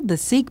you hold the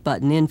Seek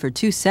button in for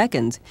 2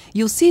 seconds,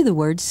 you'll see the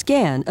word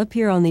Scan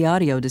appear on the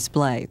audio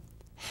display.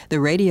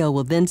 The radio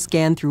will then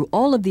scan through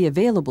all of the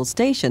available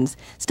stations,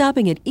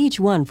 stopping at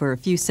each one for a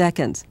few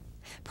seconds.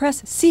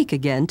 Press Seek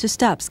again to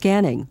stop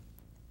scanning.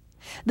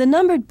 The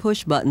numbered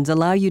push buttons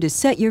allow you to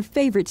set your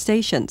favorite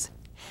stations.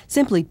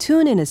 Simply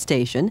tune in a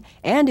station,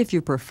 and if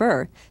you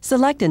prefer,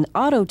 select an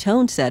auto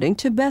tone setting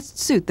to best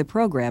suit the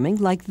programming,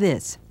 like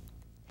this.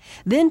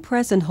 Then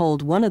press and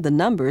hold one of the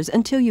numbers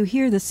until you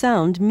hear the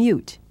sound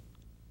mute.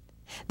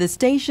 The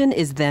station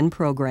is then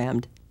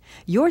programmed.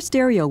 Your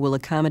stereo will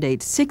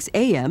accommodate 6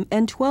 AM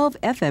and 12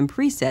 FM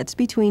presets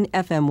between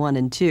FM 1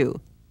 and 2.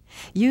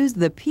 Use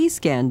the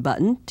P-Scan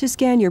button to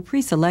scan your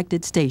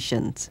pre-selected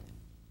stations.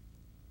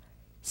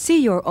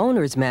 See your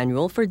owner's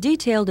manual for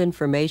detailed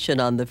information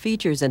on the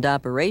features and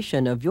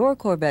operation of your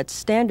Corvette's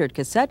standard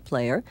cassette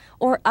player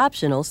or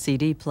optional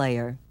CD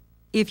player.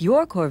 If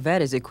your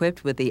Corvette is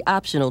equipped with the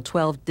optional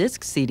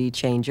 12-disc CD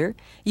changer,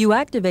 you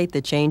activate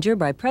the changer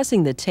by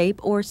pressing the tape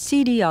or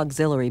CD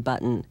auxiliary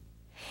button.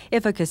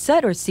 If a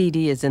cassette or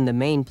CD is in the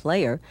main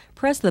player,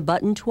 press the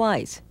button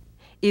twice.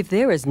 If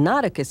there is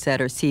not a cassette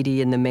or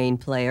CD in the main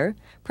player,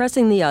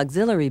 pressing the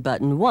auxiliary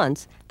button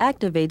once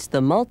activates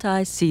the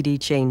multi-CD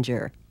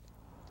changer.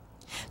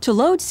 To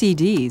load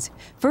CDs,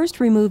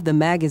 first remove the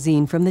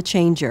magazine from the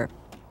changer.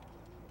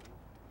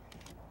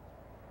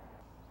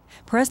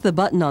 Press the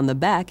button on the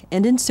back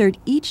and insert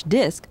each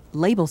disc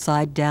label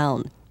side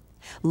down.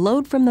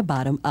 Load from the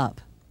bottom up.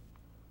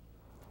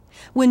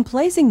 When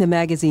placing the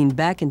magazine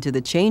back into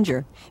the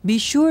changer, be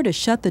sure to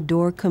shut the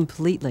door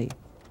completely.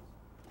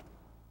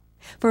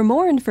 For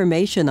more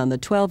information on the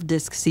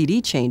 12-disc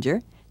CD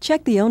changer,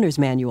 check the owner's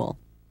manual.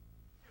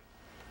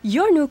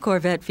 Your new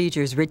Corvette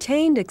features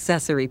retained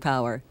accessory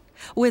power.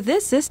 With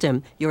this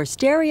system, your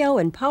stereo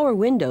and power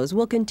windows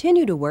will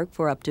continue to work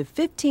for up to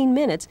 15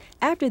 minutes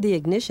after the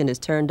ignition is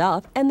turned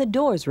off and the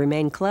doors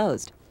remain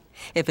closed.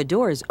 If a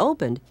door is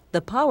opened,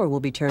 the power will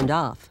be turned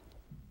off.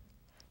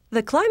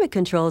 The climate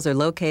controls are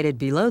located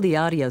below the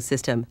audio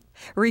system.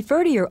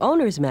 Refer to your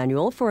owner's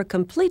manual for a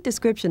complete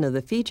description of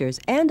the features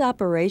and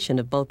operation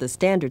of both the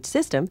standard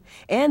system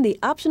and the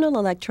optional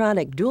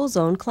electronic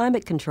dual-zone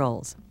climate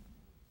controls.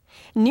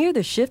 Near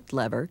the shift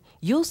lever,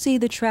 you'll see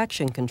the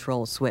traction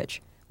control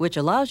switch, which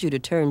allows you to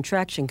turn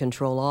traction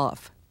control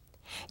off.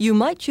 You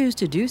might choose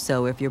to do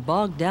so if you're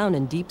bogged down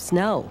in deep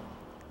snow.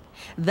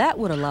 That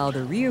would allow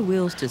the rear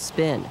wheels to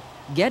spin,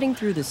 getting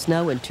through the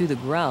snow and to the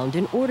ground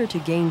in order to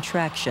gain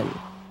traction.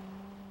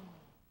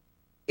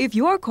 If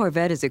your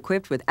Corvette is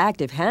equipped with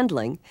active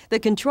handling, the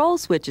control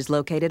switch is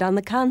located on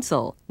the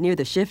console, near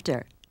the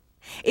shifter.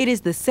 It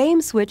is the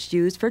same switch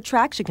used for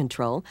traction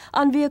control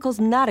on vehicles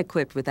not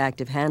equipped with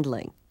active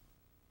handling.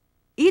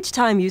 Each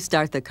time you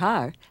start the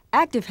car,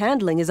 active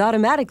handling is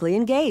automatically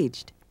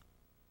engaged.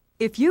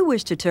 If you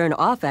wish to turn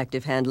off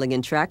active handling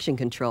in traction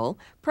control,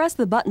 press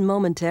the button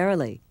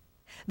momentarily.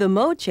 The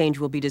mode change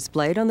will be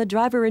displayed on the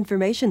Driver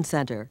Information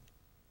Center.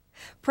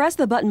 Press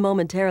the button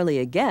momentarily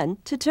again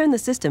to turn the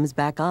systems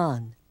back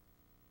on.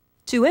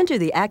 To enter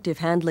the active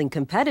handling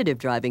competitive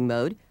driving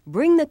mode,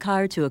 bring the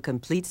car to a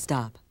complete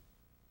stop.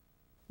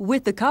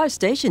 With the car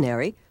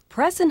stationary,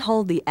 press and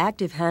hold the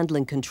active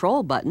handling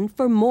control button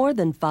for more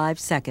than 5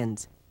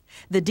 seconds.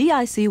 The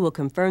DIC will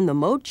confirm the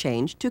mode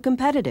change to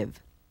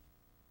competitive.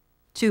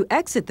 To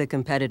exit the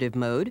competitive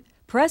mode,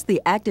 press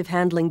the active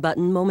handling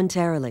button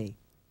momentarily.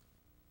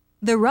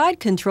 The ride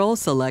control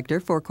selector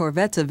for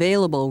Corvette's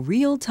available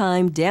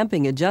real-time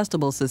damping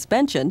adjustable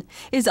suspension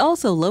is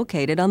also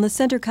located on the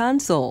center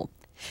console.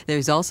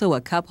 There's also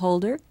a cup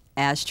holder,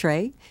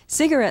 ashtray,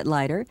 cigarette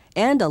lighter,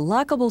 and a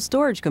lockable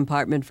storage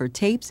compartment for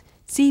tapes,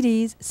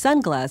 CDs,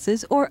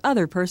 sunglasses, or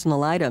other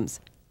personal items.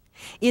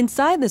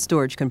 Inside the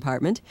storage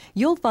compartment,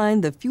 you'll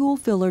find the fuel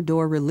filler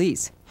door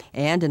release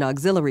and an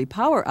auxiliary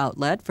power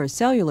outlet for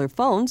cellular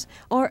phones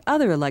or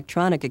other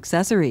electronic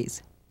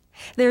accessories.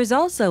 There's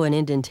also an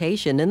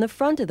indentation in the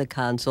front of the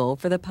console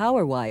for the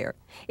power wire,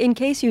 in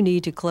case you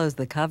need to close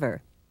the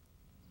cover.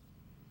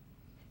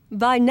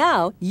 By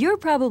now, you're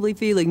probably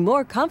feeling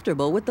more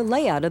comfortable with the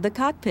layout of the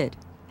cockpit.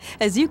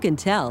 As you can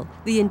tell,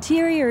 the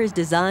interior is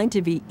designed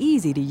to be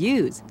easy to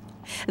use.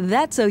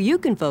 That's so you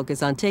can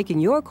focus on taking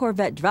your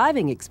Corvette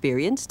driving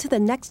experience to the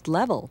next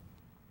level.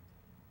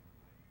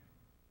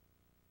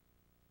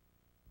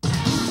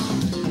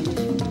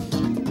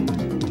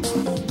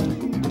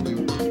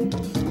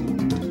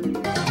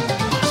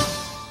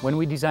 When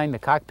we designed the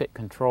cockpit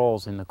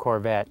controls in the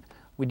Corvette,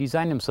 we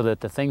designed them so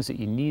that the things that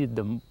you needed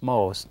the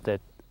most, that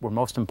were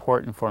most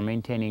important for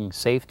maintaining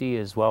safety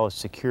as well as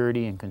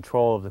security and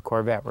control of the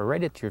Corvette, were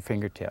right at your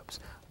fingertips.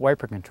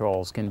 Wiper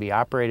controls can be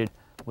operated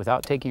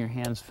without taking your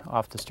hands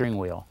off the steering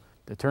wheel.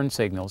 The turn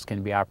signals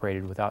can be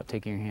operated without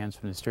taking your hands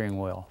from the steering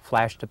wheel.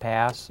 Flash to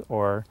pass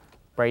or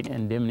bright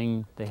and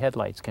dimming the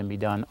headlights can be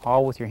done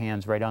all with your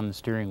hands right on the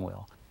steering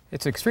wheel.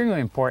 It's extremely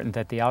important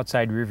that the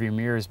outside rearview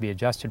mirrors be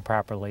adjusted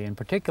properly, in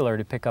particular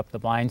to pick up the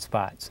blind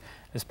spots,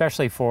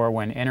 especially for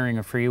when entering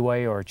a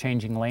freeway or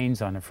changing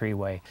lanes on a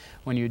freeway.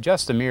 When you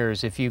adjust the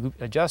mirrors, if you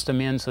adjust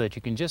them in so that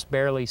you can just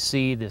barely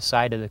see the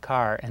side of the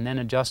car and then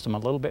adjust them a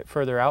little bit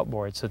further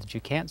outboard so that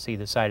you can't see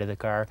the side of the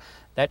car,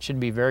 that should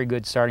be a very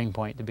good starting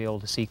point to be able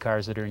to see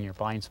cars that are in your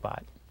blind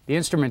spot. The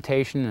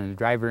instrumentation and the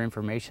Driver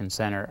Information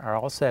Center are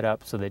all set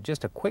up so that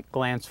just a quick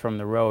glance from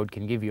the road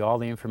can give you all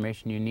the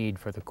information you need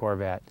for the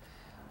Corvette.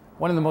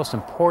 One of the most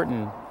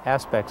important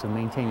aspects of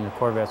maintaining the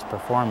Corvette's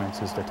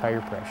performance is the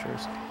tire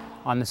pressures.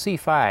 On the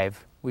C5,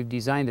 we've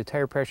designed the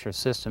tire pressure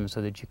system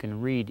so that you can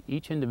read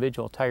each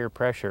individual tire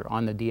pressure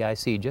on the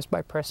DIC just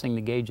by pressing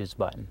the gauges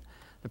button.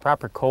 The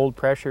proper cold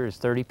pressure is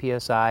 30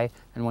 psi,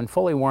 and when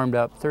fully warmed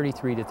up,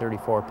 33 to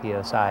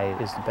 34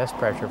 psi is the best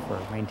pressure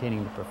for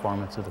maintaining the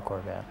performance of the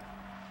Corvette.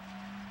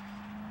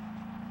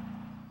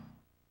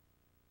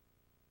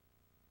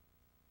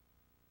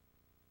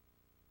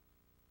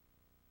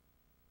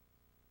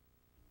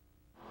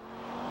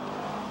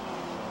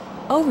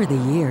 Over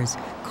the years,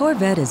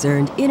 Corvette has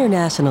earned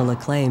international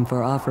acclaim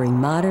for offering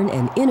modern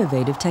and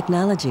innovative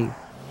technology.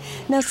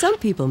 Now, some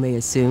people may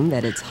assume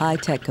that its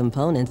high-tech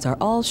components are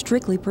all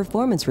strictly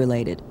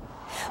performance-related.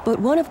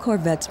 But one of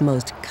Corvette's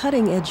most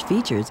cutting-edge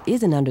features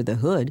isn't under the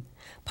hood,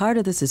 part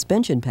of the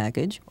suspension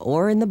package,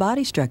 or in the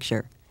body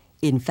structure.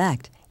 In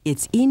fact,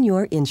 it's in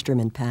your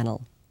instrument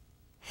panel.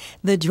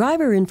 The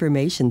Driver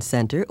Information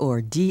Center,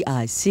 or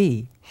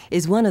DIC,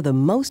 is one of the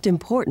most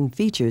important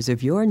features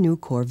of your new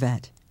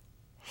Corvette.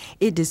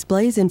 It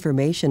displays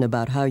information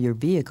about how your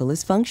vehicle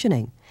is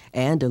functioning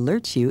and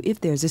alerts you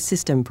if there's a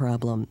system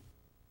problem.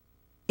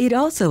 It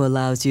also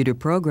allows you to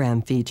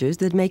program features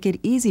that make it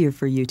easier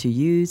for you to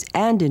use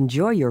and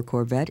enjoy your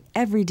Corvette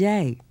every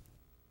day.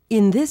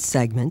 In this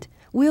segment,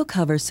 We'll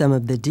cover some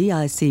of the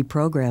DIC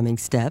programming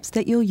steps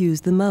that you'll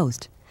use the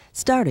most,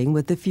 starting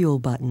with the fuel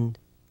button.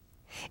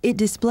 It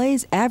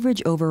displays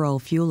average overall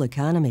fuel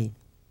economy.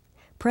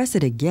 Press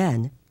it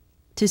again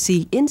to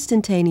see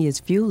instantaneous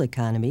fuel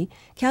economy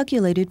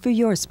calculated for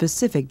your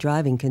specific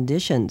driving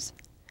conditions,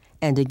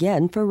 and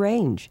again for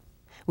range,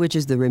 which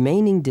is the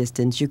remaining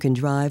distance you can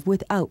drive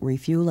without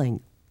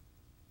refueling.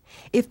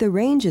 If the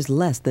range is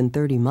less than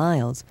 30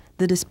 miles,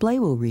 the display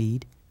will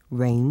read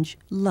range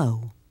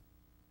low.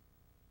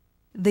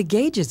 The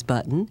Gauges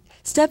button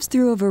steps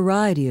through a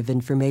variety of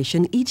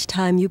information each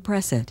time you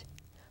press it: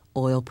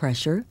 oil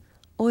pressure,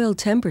 oil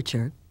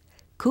temperature,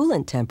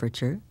 coolant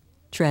temperature,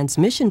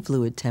 transmission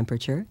fluid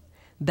temperature,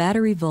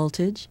 battery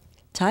voltage,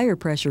 tire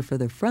pressure for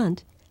the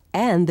front,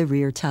 and the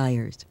rear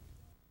tires.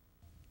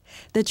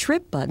 The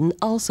Trip button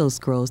also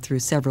scrolls through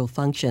several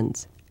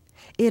functions.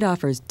 It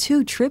offers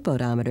 2 trip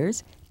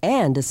odometers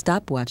and a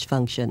stopwatch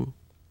function.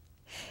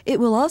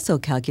 It will also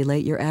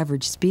calculate your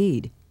average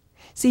speed.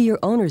 See your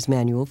owner's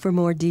manual for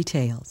more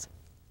details.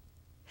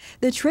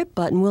 The Trip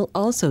button will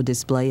also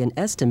display an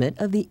estimate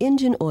of the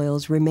engine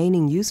oil's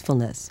remaining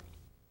usefulness.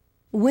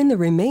 When the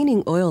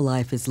remaining oil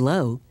life is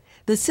low,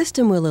 the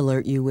system will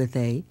alert you with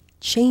a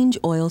Change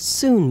Oil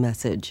Soon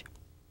message.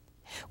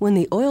 When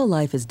the oil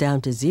life is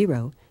down to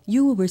 0,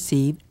 you will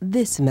receive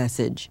this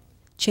message: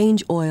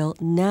 Change oil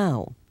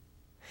now.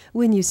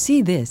 When you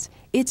see this,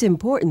 it's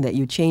important that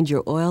you change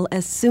your oil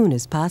as soon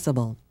as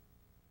possible.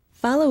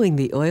 Following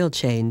the oil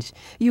change,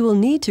 you will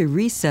need to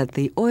reset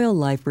the oil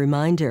life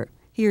reminder.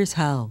 Here's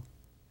how.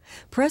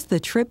 Press the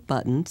Trip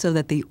button so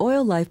that the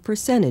oil life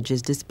percentage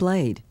is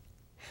displayed.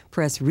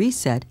 Press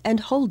Reset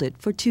and hold it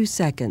for 2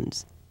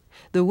 seconds.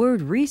 The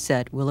word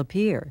Reset will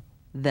appear.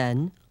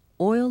 Then,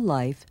 Oil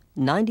Life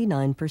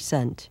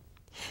 99%.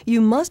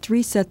 You must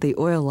reset the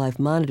oil life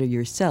monitor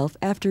yourself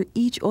after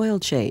each oil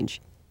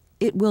change.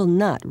 It will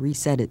not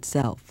reset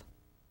itself.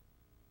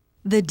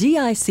 The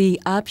DIC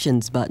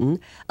Options button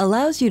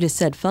allows you to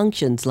set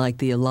functions like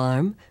the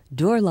alarm,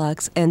 door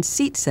locks, and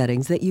seat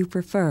settings that you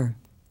prefer.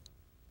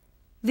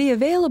 The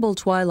available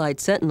Twilight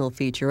Sentinel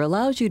feature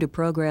allows you to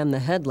program the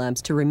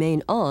headlamps to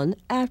remain on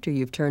after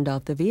you've turned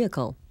off the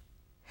vehicle.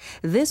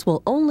 This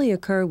will only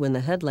occur when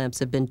the headlamps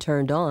have been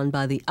turned on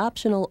by the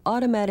optional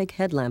automatic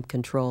headlamp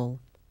control.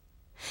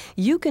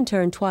 You can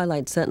turn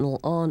Twilight Sentinel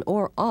on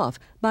or off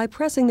by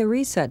pressing the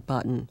Reset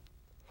button.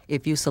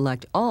 If you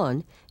select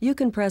On, you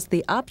can press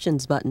the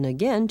Options button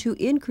again to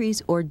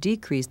increase or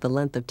decrease the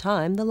length of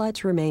time the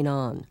lights remain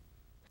on.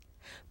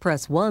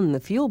 Press 1, the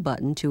Fuel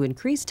button, to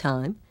increase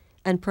time,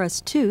 and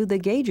press 2, the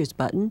Gauges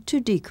button, to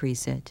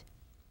decrease it.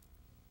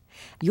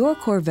 Your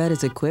Corvette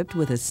is equipped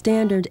with a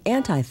standard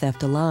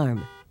anti-theft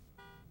alarm.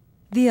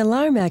 The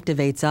alarm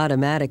activates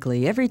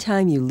automatically every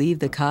time you leave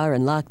the car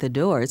and lock the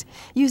doors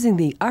using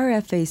the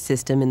RFA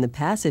system in the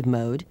passive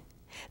mode.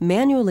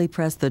 Manually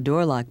press the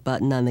door lock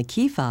button on the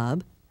key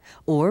fob,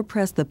 or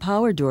press the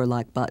power door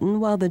lock button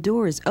while the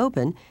door is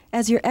open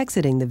as you're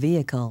exiting the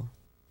vehicle.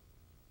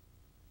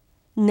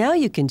 Now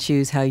you can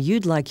choose how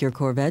you'd like your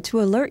Corvette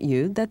to alert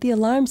you that the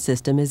alarm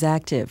system is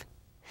active.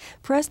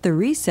 Press the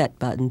Reset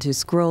button to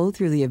scroll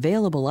through the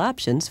available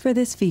options for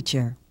this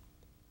feature.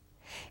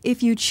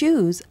 If you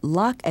choose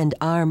Lock and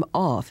Arm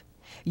Off,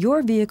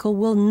 your vehicle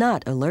will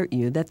not alert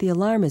you that the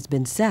alarm has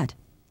been set.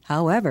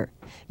 However,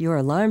 your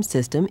alarm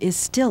system is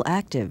still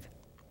active.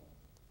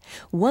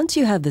 Once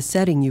you have the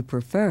setting you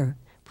prefer,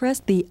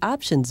 press the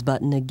Options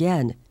button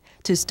again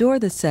to store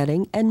the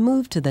setting and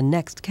move to the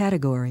next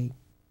category.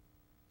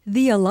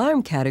 The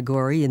Alarm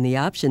category in the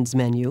Options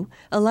menu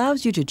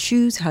allows you to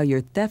choose how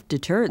your theft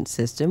deterrent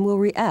system will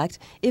react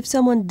if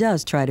someone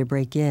does try to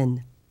break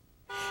in.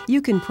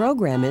 You can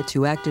program it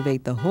to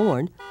activate the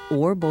horn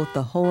or both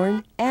the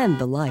horn and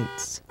the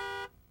lights.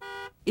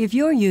 If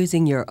you're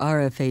using your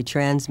RFA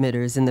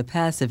transmitters in the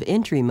passive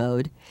entry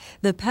mode,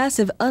 the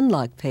passive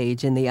unlock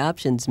page in the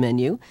Options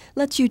menu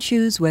lets you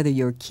choose whether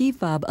your key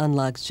fob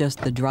unlocks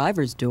just the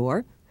driver's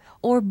door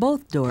or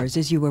both doors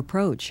as you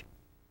approach.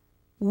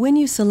 When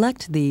you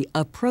select the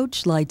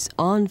Approach Lights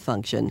On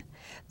function,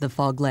 the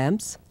fog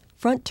lamps,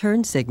 front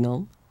turn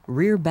signal,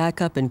 rear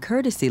backup and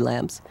courtesy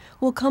lamps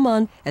will come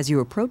on as you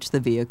approach the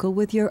vehicle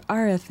with your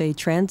RFA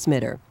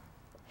transmitter.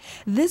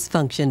 This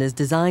function is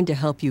designed to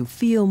help you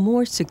feel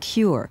more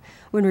secure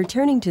when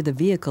returning to the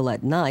vehicle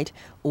at night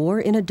or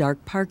in a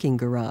dark parking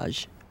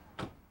garage.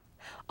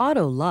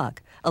 Auto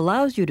Lock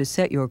allows you to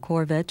set your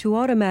Corvette to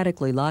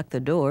automatically lock the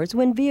doors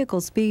when vehicle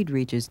speed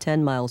reaches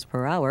 10 miles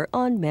per hour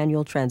on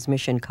manual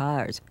transmission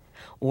cars,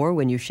 or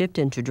when you shift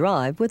into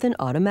drive with an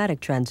automatic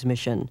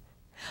transmission.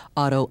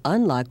 Auto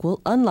Unlock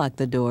will unlock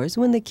the doors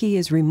when the key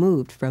is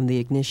removed from the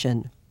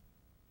ignition.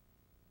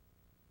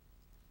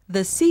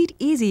 The Seat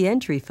Easy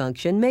Entry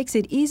function makes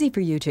it easy for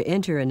you to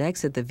enter and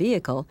exit the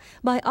vehicle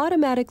by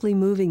automatically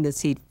moving the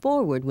seat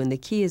forward when the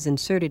key is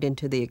inserted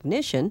into the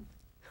ignition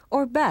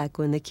or back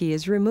when the key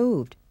is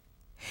removed.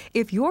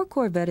 If your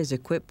Corvette is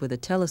equipped with a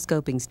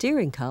telescoping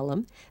steering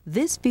column,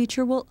 this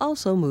feature will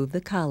also move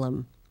the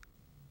column.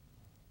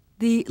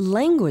 The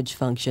Language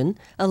function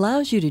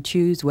allows you to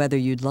choose whether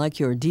you'd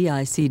like your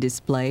DIC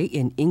display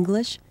in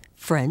English,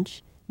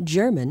 French,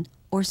 German,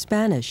 or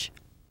Spanish.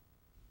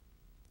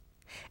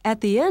 At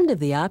the end of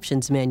the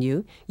Options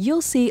menu,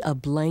 you'll see a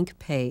blank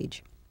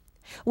page.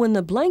 When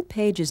the blank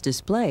page is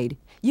displayed,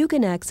 you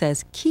can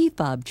access key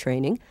fob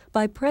training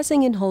by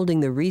pressing and holding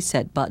the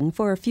Reset button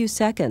for a few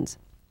seconds.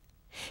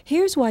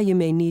 Here's why you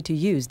may need to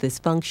use this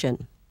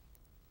function.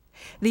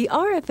 The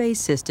RFA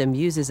system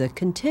uses a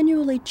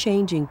continually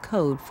changing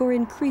code for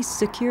increased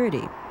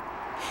security.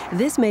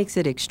 This makes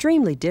it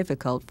extremely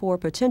difficult for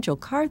potential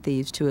car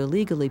thieves to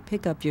illegally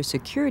pick up your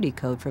security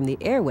code from the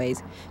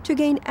airways to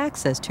gain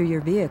access to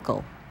your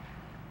vehicle.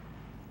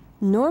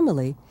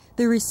 Normally,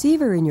 the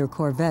receiver in your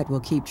Corvette will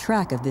keep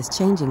track of this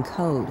changing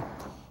code.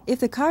 If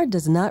the card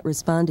does not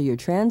respond to your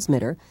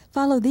transmitter,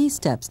 follow these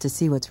steps to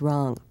see what's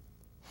wrong.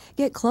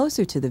 Get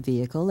closer to the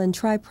vehicle and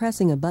try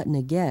pressing a button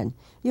again.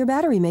 Your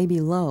battery may be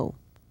low.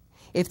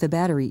 If the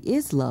battery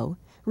is low,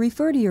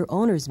 refer to your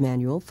owner's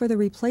manual for the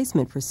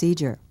replacement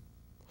procedure.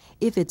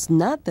 If it's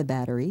not the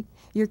battery,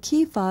 your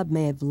key fob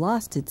may have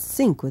lost its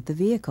sync with the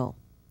vehicle.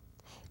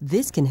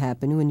 This can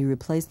happen when you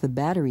replace the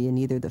battery in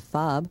either the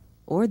fob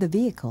or the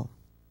vehicle.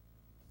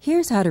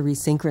 Here's how to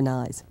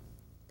resynchronize.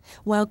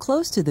 While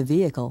close to the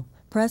vehicle,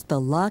 press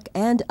the lock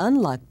and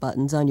unlock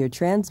buttons on your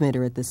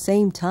transmitter at the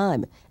same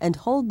time and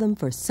hold them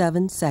for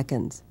 7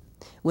 seconds.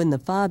 When the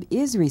fob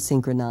is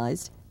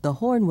resynchronized, the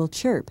horn will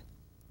chirp.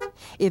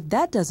 If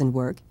that doesn't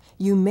work,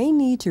 you may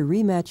need to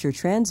rematch your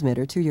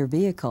transmitter to your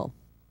vehicle.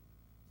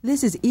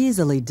 This is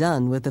easily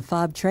done with the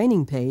fob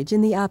training page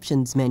in the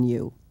Options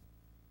menu.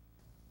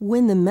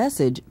 When the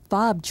message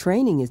Fob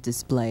Training is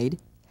displayed,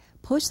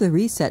 push the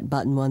Reset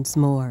button once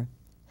more.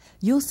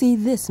 You'll see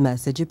this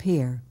message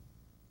appear.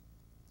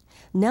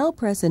 Now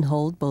press and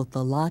hold both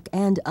the lock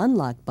and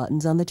unlock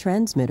buttons on the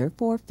transmitter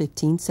for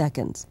 15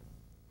 seconds.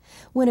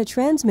 When a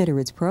transmitter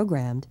is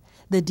programmed,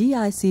 the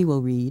DIC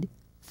will read,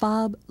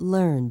 Fob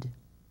Learned.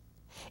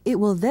 It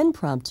will then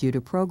prompt you to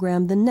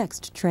program the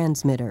next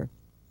transmitter.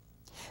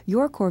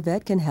 Your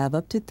Corvette can have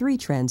up to 3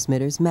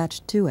 transmitters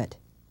matched to it.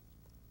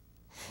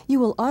 You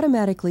will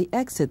automatically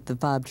exit the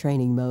fob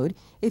training mode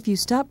if you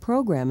stop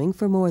programming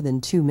for more than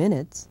 2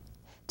 minutes,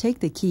 take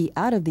the key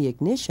out of the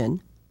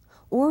ignition,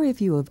 or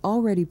if you have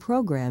already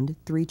programmed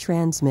 3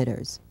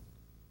 transmitters.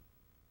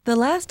 The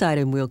last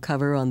item we'll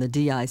cover on the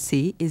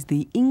DIC is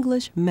the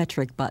English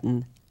metric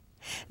button.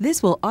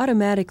 This will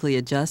automatically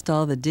adjust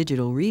all the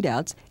digital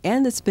readouts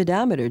and the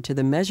speedometer to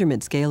the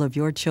measurement scale of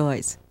your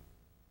choice.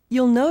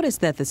 You'll notice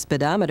that the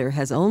speedometer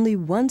has only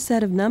one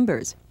set of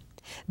numbers.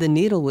 The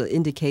needle will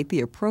indicate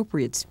the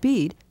appropriate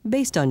speed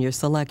based on your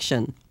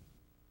selection.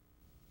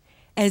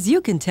 As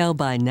you can tell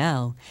by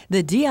now,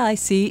 the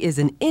DIC is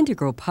an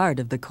integral part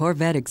of the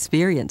Corvette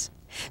experience,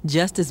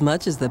 just as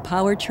much as the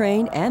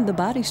powertrain and the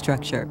body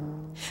structure.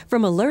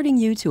 From alerting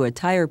you to a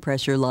tire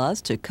pressure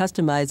loss to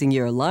customizing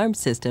your alarm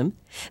system,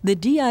 the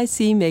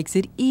DIC makes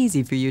it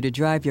easy for you to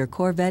drive your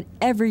Corvette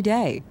every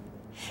day.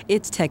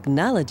 It's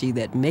technology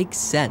that makes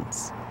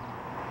sense.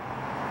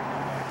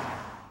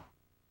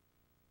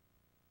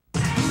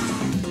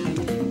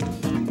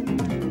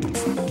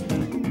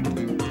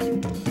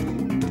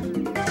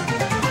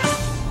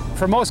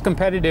 For most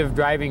competitive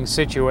driving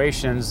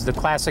situations, the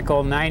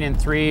classical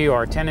 9-3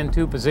 or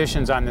 10-2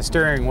 positions on the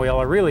steering wheel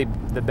are really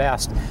the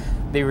best.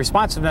 The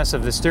responsiveness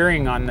of the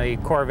steering on the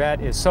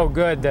Corvette is so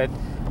good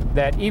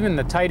that even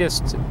the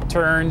tightest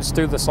turns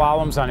through the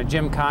slaloms on a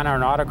gymkhana or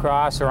an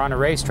autocross or on a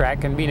racetrack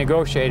can be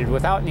negotiated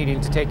without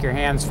needing to take your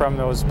hands from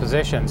those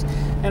positions.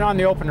 And on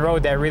the open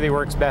road, that really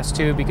works best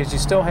too, because you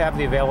still have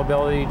the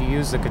availability to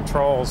use the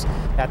controls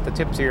at the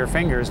tips of your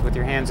fingers with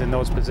your hands in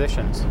those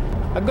positions.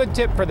 A good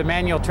tip for the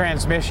manual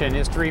transmission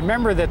is to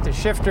remember that the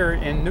shifter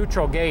in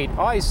neutral gate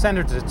always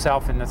centers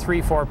itself in the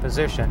 3-4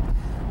 position.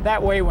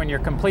 That way, when you're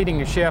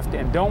completing a shift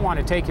and don't want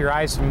to take your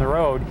eyes from the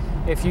road,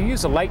 if you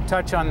use a light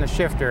touch on the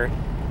shifter,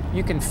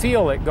 you can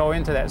feel it go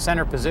into that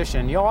center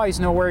position. You'll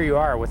always know where you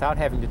are without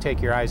having to take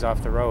your eyes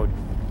off the road.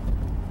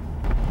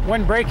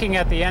 When braking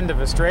at the end of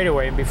a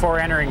straightaway before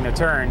entering the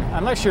turn,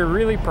 unless you're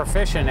really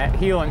proficient at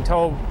heel and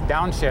toe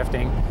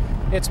downshifting,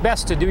 it's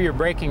best to do your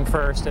braking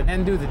first and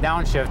then do the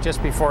downshift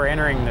just before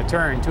entering the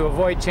turn to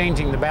avoid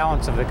changing the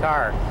balance of the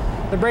car.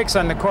 The brakes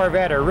on the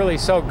Corvette are really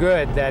so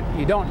good that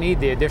you don't need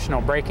the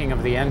additional braking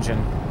of the engine.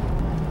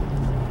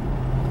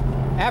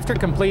 After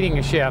completing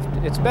a shift,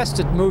 it's best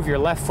to move your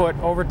left foot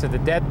over to the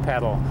dead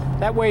pedal.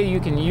 That way you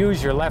can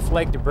use your left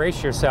leg to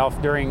brace yourself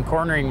during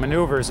cornering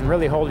maneuvers and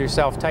really hold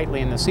yourself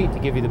tightly in the seat to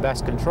give you the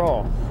best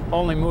control.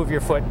 Only move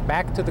your foot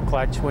back to the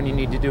clutch when you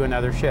need to do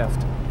another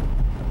shift.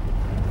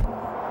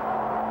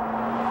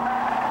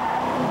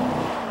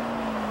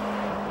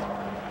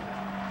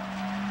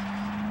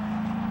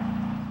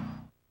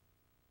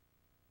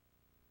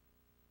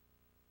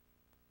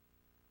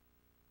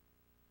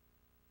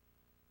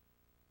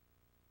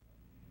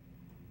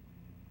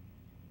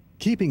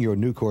 Keeping your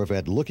new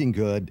Corvette looking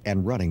good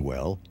and running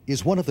well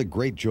is one of the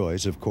great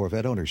joys of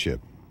Corvette ownership.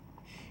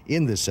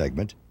 In this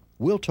segment,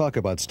 we'll talk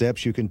about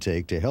steps you can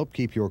take to help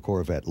keep your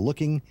Corvette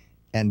looking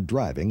and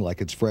driving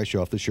like it's fresh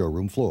off the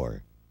showroom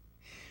floor.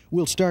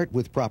 We'll start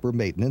with proper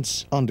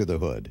maintenance under the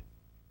hood.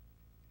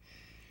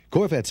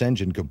 Corvette's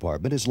engine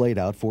compartment is laid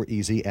out for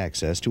easy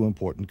access to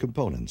important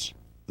components: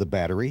 the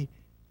battery,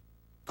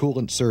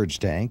 coolant surge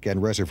tank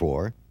and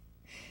reservoir,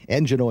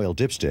 engine oil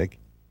dipstick,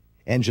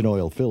 engine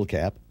oil fill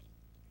cap,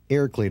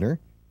 air cleaner,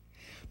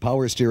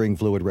 power steering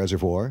fluid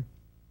reservoir,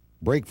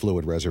 brake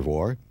fluid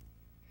reservoir,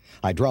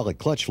 hydraulic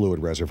clutch fluid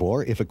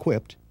reservoir if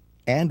equipped,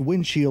 and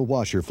windshield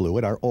washer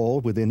fluid are all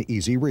within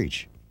easy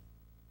reach.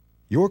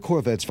 Your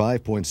Corvette's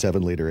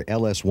 5.7-liter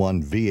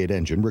LS1 V8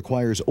 engine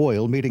requires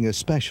oil meeting a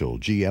special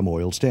GM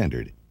oil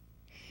standard.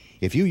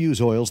 If you use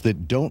oils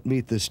that don't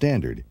meet this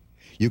standard,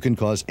 you can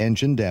cause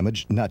engine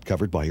damage not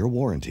covered by your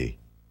warranty.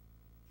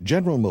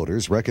 General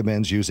Motors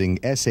recommends using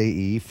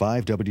SAE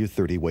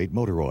 5W30 weight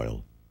motor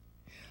oil.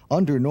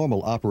 Under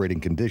normal operating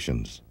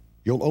conditions,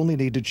 you'll only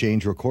need to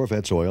change your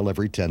Corvette's oil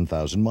every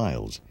 10,000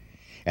 miles,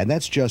 and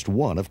that's just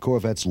one of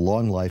Corvette's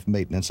long-life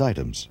maintenance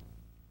items.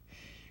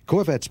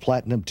 Corvette's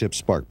platinum-tipped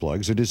spark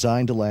plugs are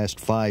designed to last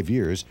 5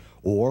 years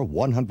or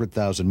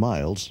 100,000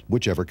 miles,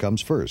 whichever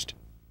comes first.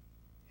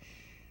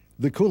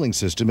 The cooling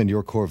system in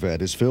your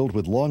Corvette is filled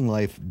with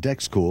long-life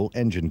DexCool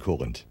engine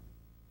coolant.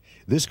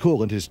 This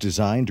coolant is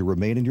designed to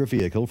remain in your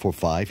vehicle for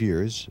 5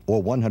 years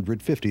or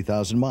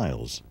 150,000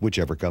 miles,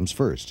 whichever comes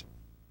first.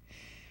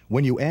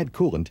 When you add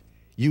coolant,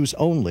 use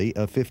only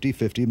a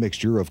 50-50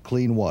 mixture of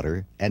clean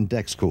water and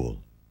DexCool.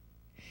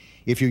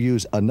 If you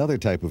use another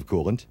type of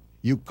coolant,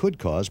 you could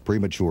cause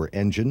premature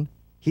engine,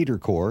 heater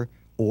core,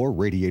 or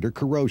radiator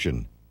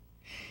corrosion.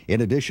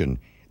 In addition,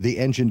 the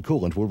engine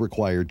coolant will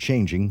require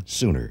changing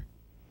sooner.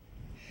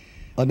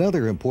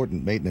 Another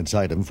important maintenance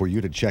item for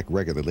you to check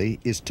regularly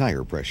is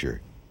tire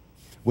pressure.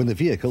 When the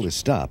vehicle is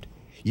stopped,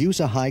 use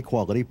a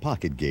high-quality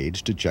pocket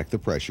gauge to check the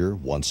pressure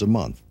once a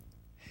month.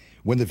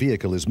 When the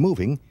vehicle is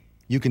moving,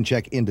 you can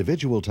check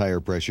individual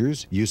tire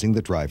pressures using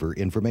the Driver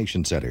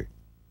Information Center.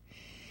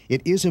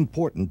 It is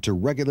important to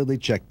regularly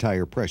check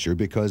tire pressure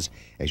because,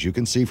 as you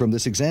can see from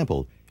this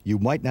example, you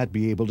might not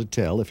be able to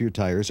tell if your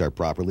tires are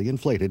properly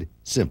inflated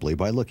simply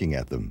by looking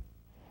at them.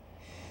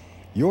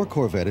 Your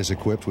Corvette is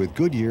equipped with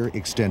Goodyear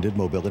Extended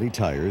Mobility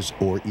Tires,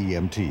 or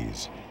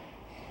EMTs.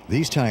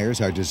 These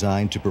tires are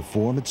designed to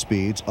perform at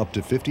speeds up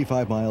to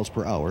 55 miles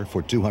per hour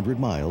for 200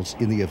 miles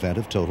in the event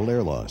of total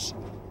air loss.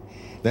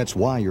 That's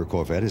why your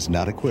Corvette is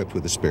not equipped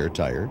with a spare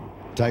tire,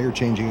 tire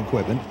changing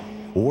equipment,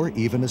 or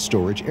even a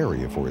storage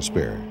area for a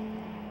spare.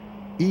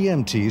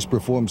 EMTs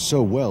perform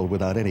so well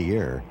without any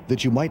air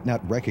that you might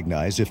not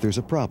recognize if there's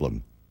a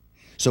problem.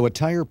 So a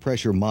tire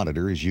pressure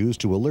monitor is used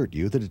to alert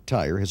you that a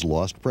tire has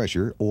lost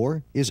pressure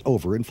or is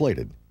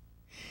overinflated.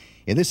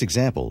 In this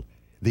example,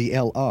 the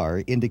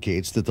LR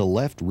indicates that the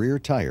left rear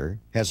tire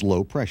has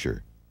low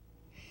pressure.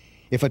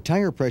 If a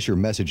tire pressure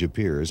message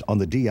appears on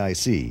the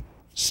DIC,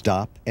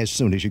 stop as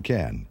soon as you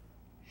can.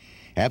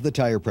 Have the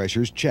tire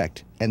pressures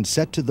checked and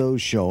set to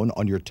those shown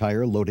on your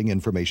tire loading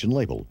information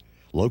label,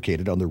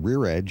 located on the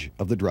rear edge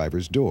of the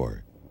driver's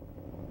door.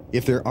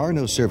 If there are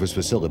no service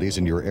facilities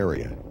in your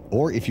area,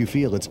 or if you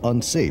feel it's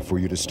unsafe for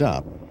you to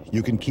stop,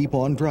 you can keep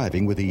on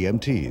driving with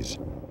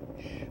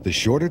EMTs. The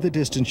shorter the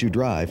distance you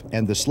drive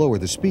and the slower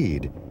the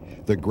speed,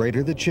 the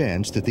greater the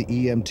chance that the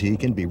EMT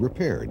can be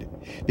repaired,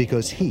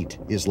 because heat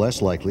is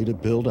less likely to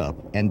build up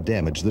and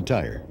damage the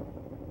tire.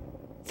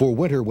 For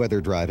winter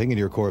weather driving in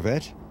your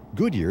Corvette,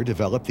 Goodyear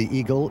developed the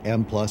Eagle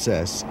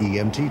M+S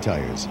EMT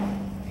tires.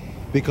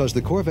 Because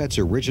the Corvette's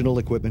original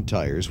equipment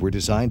tires were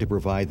designed to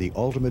provide the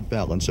ultimate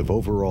balance of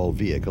overall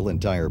vehicle and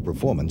tire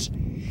performance,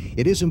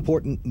 it is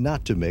important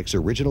not to mix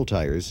original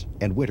tires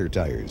and winter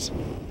tires.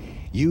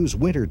 Use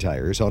winter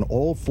tires on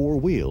all 4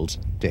 wheels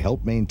to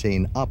help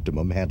maintain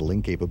optimum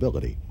handling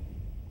capability.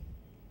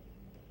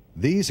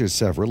 These are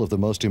several of the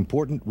most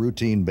important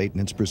routine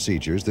maintenance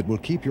procedures that will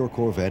keep your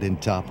Corvette in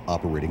top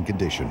operating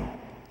condition.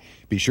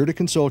 Be sure to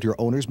consult your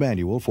owner's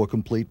manual for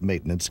complete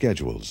maintenance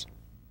schedules.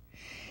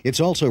 It's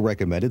also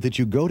recommended that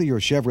you go to your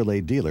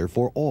Chevrolet dealer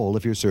for all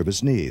of your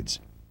service needs.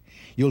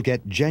 You'll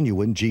get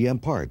genuine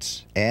GM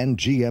parts and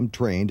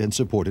GM-trained and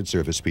supported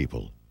service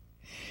people.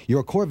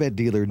 Your Corvette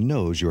dealer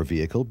knows your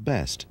vehicle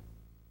best.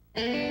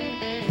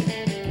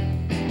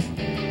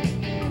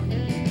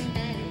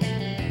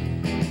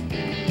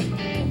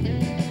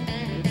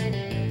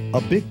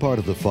 A big part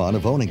of the fun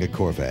of owning a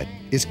Corvette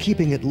is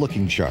keeping it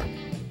looking sharp.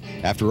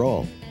 After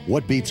all,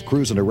 what beats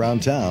cruising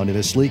around town in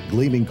a sleek,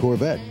 gleaming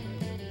Corvette?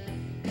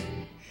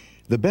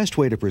 The best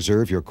way to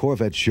preserve your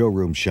Corvette's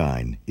showroom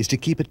shine is to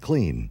keep it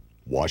clean,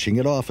 washing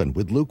it often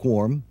with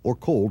lukewarm or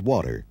cold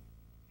water.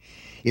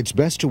 It's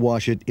best to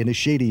wash it in a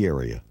shady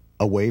area,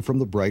 away from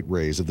the bright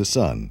rays of the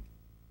sun.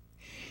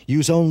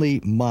 Use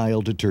only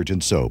mild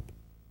detergent soap.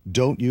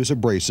 Don't use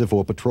abrasive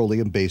or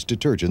petroleum-based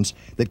detergents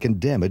that can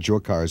damage your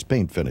car's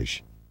paint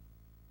finish.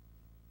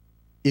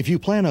 If you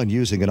plan on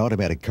using an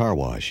automatic car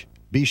wash,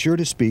 be sure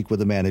to speak with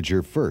the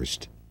manager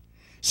first.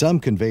 Some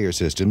conveyor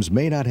systems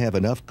may not have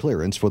enough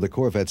clearance for the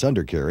Corvette's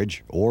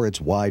undercarriage or its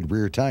wide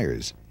rear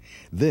tires.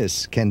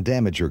 This can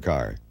damage your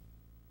car.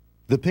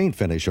 The paint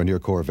finish on your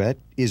Corvette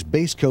is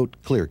base coat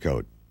clear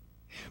coat.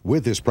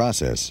 With this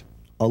process,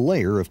 a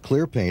layer of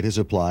clear paint is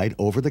applied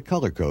over the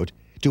color coat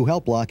to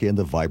help lock in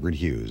the vibrant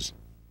hues.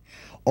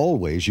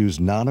 Always use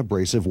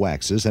non-abrasive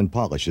waxes and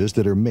polishes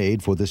that are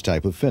made for this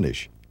type of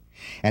finish,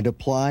 and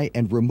apply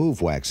and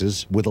remove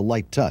waxes with a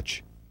light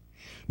touch.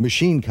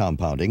 Machine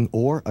compounding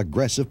or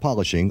aggressive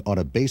polishing on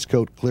a base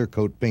coat clear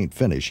coat paint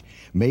finish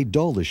may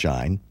dull the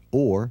shine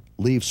or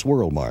leave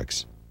swirl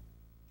marks.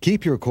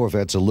 Keep your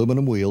Corvette's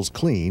aluminum wheels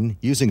clean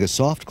using a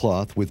soft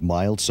cloth with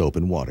mild soap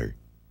and water.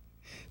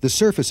 The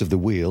surface of the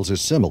wheels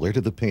is similar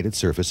to the painted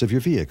surface of your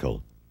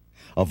vehicle.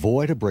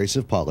 Avoid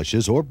abrasive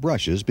polishes or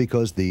brushes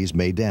because these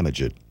may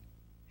damage it.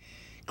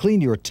 Clean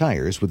your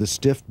tires with a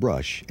stiff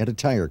brush and a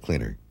tire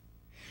cleaner.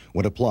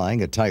 When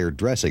applying a tire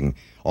dressing,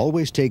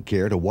 always take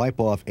care to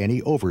wipe off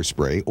any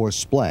overspray or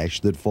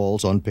splash that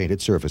falls on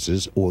painted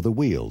surfaces or the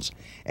wheels,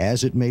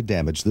 as it may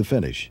damage the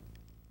finish.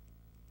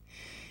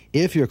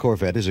 If your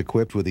Corvette is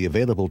equipped with the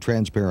available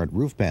transparent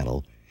roof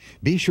panel,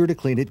 be sure to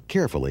clean it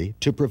carefully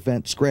to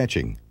prevent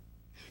scratching.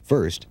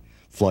 First,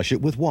 flush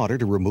it with water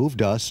to remove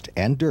dust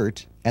and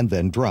dirt and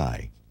then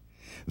dry.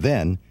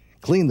 Then,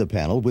 clean the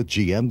panel with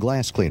GM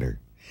glass cleaner,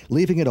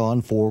 leaving it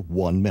on for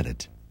 1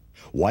 minute.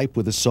 Wipe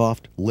with a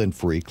soft,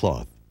 lint-free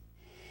cloth.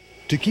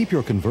 To keep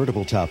your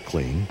convertible top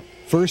clean,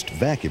 first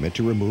vacuum it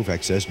to remove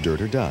excess dirt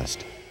or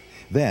dust.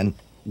 Then,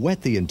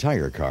 wet the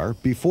entire car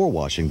before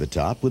washing the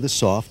top with a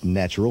soft,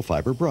 natural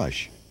fiber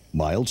brush,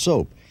 mild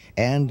soap,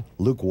 and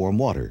lukewarm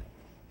water.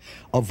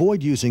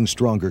 Avoid using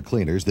stronger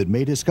cleaners that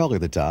may discolor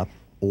the top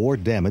or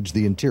damage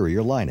the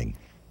interior lining.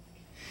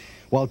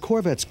 While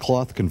Corvette's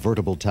cloth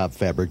convertible top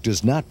fabric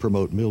does not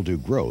promote mildew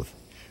growth,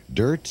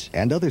 dirt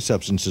and other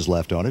substances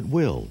left on it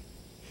will.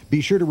 Be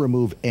sure to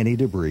remove any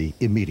debris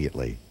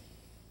immediately.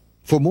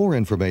 For more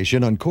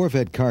information on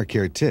Corvette car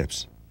care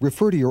tips,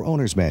 refer to your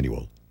owner's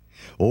manual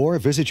or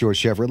visit your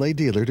Chevrolet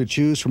dealer to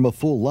choose from a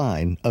full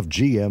line of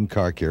GM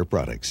car care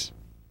products.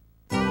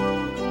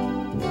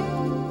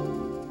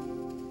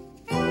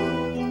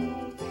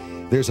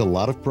 There's a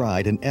lot of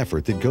pride and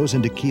effort that goes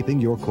into keeping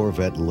your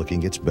Corvette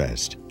looking its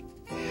best.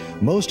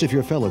 Most of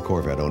your fellow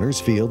Corvette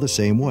owners feel the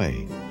same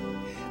way.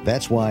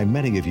 That's why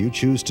many of you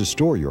choose to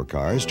store your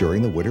cars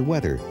during the winter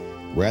weather,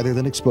 rather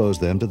than expose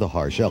them to the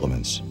harsh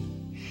elements.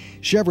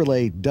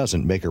 Chevrolet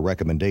doesn't make a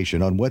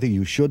recommendation on whether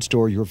you should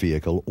store your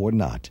vehicle or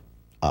not.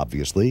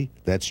 Obviously,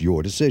 that's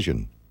your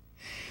decision.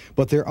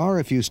 But there are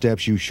a few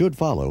steps you should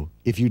follow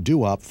if you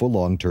do opt for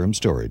long-term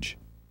storage.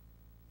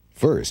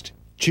 First,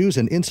 choose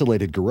an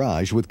insulated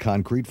garage with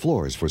concrete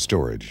floors for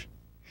storage.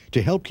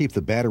 To help keep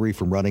the battery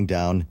from running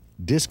down,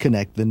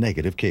 disconnect the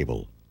negative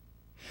cable.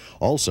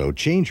 Also,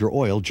 change your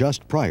oil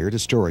just prior to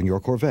storing your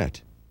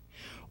Corvette.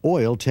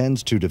 Oil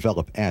tends to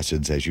develop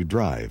acids as you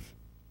drive.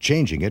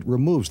 Changing it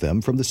removes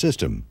them from the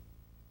system.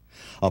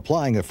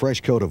 Applying a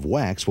fresh coat of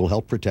wax will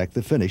help protect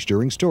the finish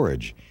during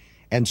storage,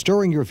 and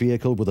storing your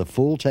vehicle with a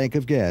full tank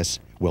of gas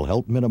will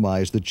help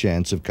minimize the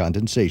chance of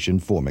condensation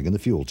forming in the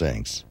fuel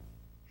tanks.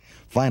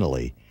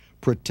 Finally,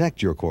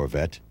 protect your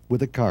Corvette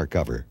with a car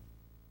cover.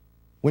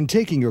 When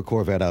taking your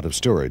Corvette out of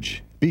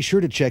storage, be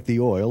sure to check the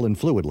oil and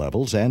fluid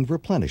levels and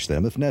replenish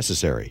them if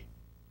necessary.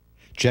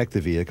 Check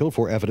the vehicle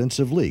for evidence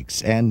of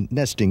leaks and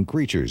nesting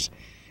creatures,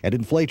 and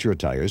inflate your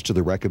tires to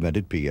the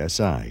recommended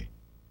PSI.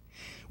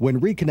 When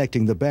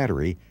reconnecting the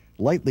battery,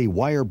 lightly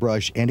wire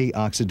brush any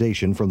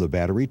oxidation from the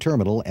battery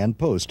terminal and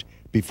post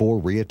before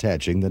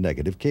reattaching the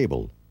negative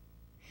cable.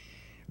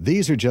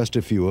 These are just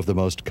a few of the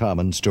most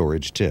common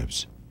storage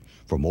tips.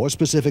 For more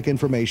specific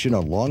information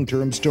on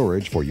long-term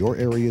storage for your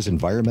area's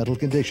environmental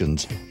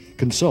conditions,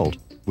 consult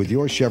with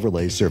your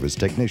Chevrolet service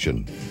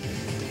technician.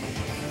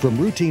 From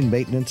routine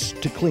maintenance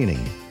to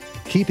cleaning,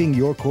 keeping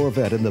your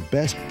Corvette in the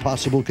best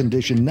possible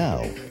condition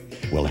now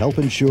will help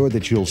ensure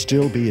that you'll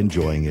still be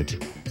enjoying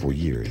it for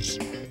years.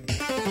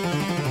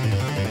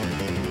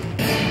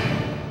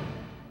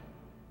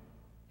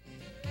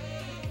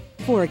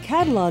 For a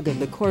catalog of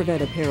the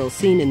Corvette apparel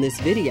seen in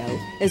this video,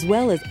 as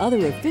well as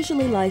other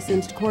officially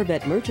licensed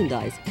Corvette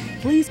merchandise,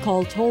 please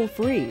call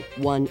toll-free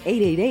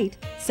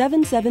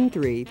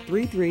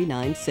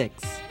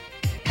 1-888-773-3396.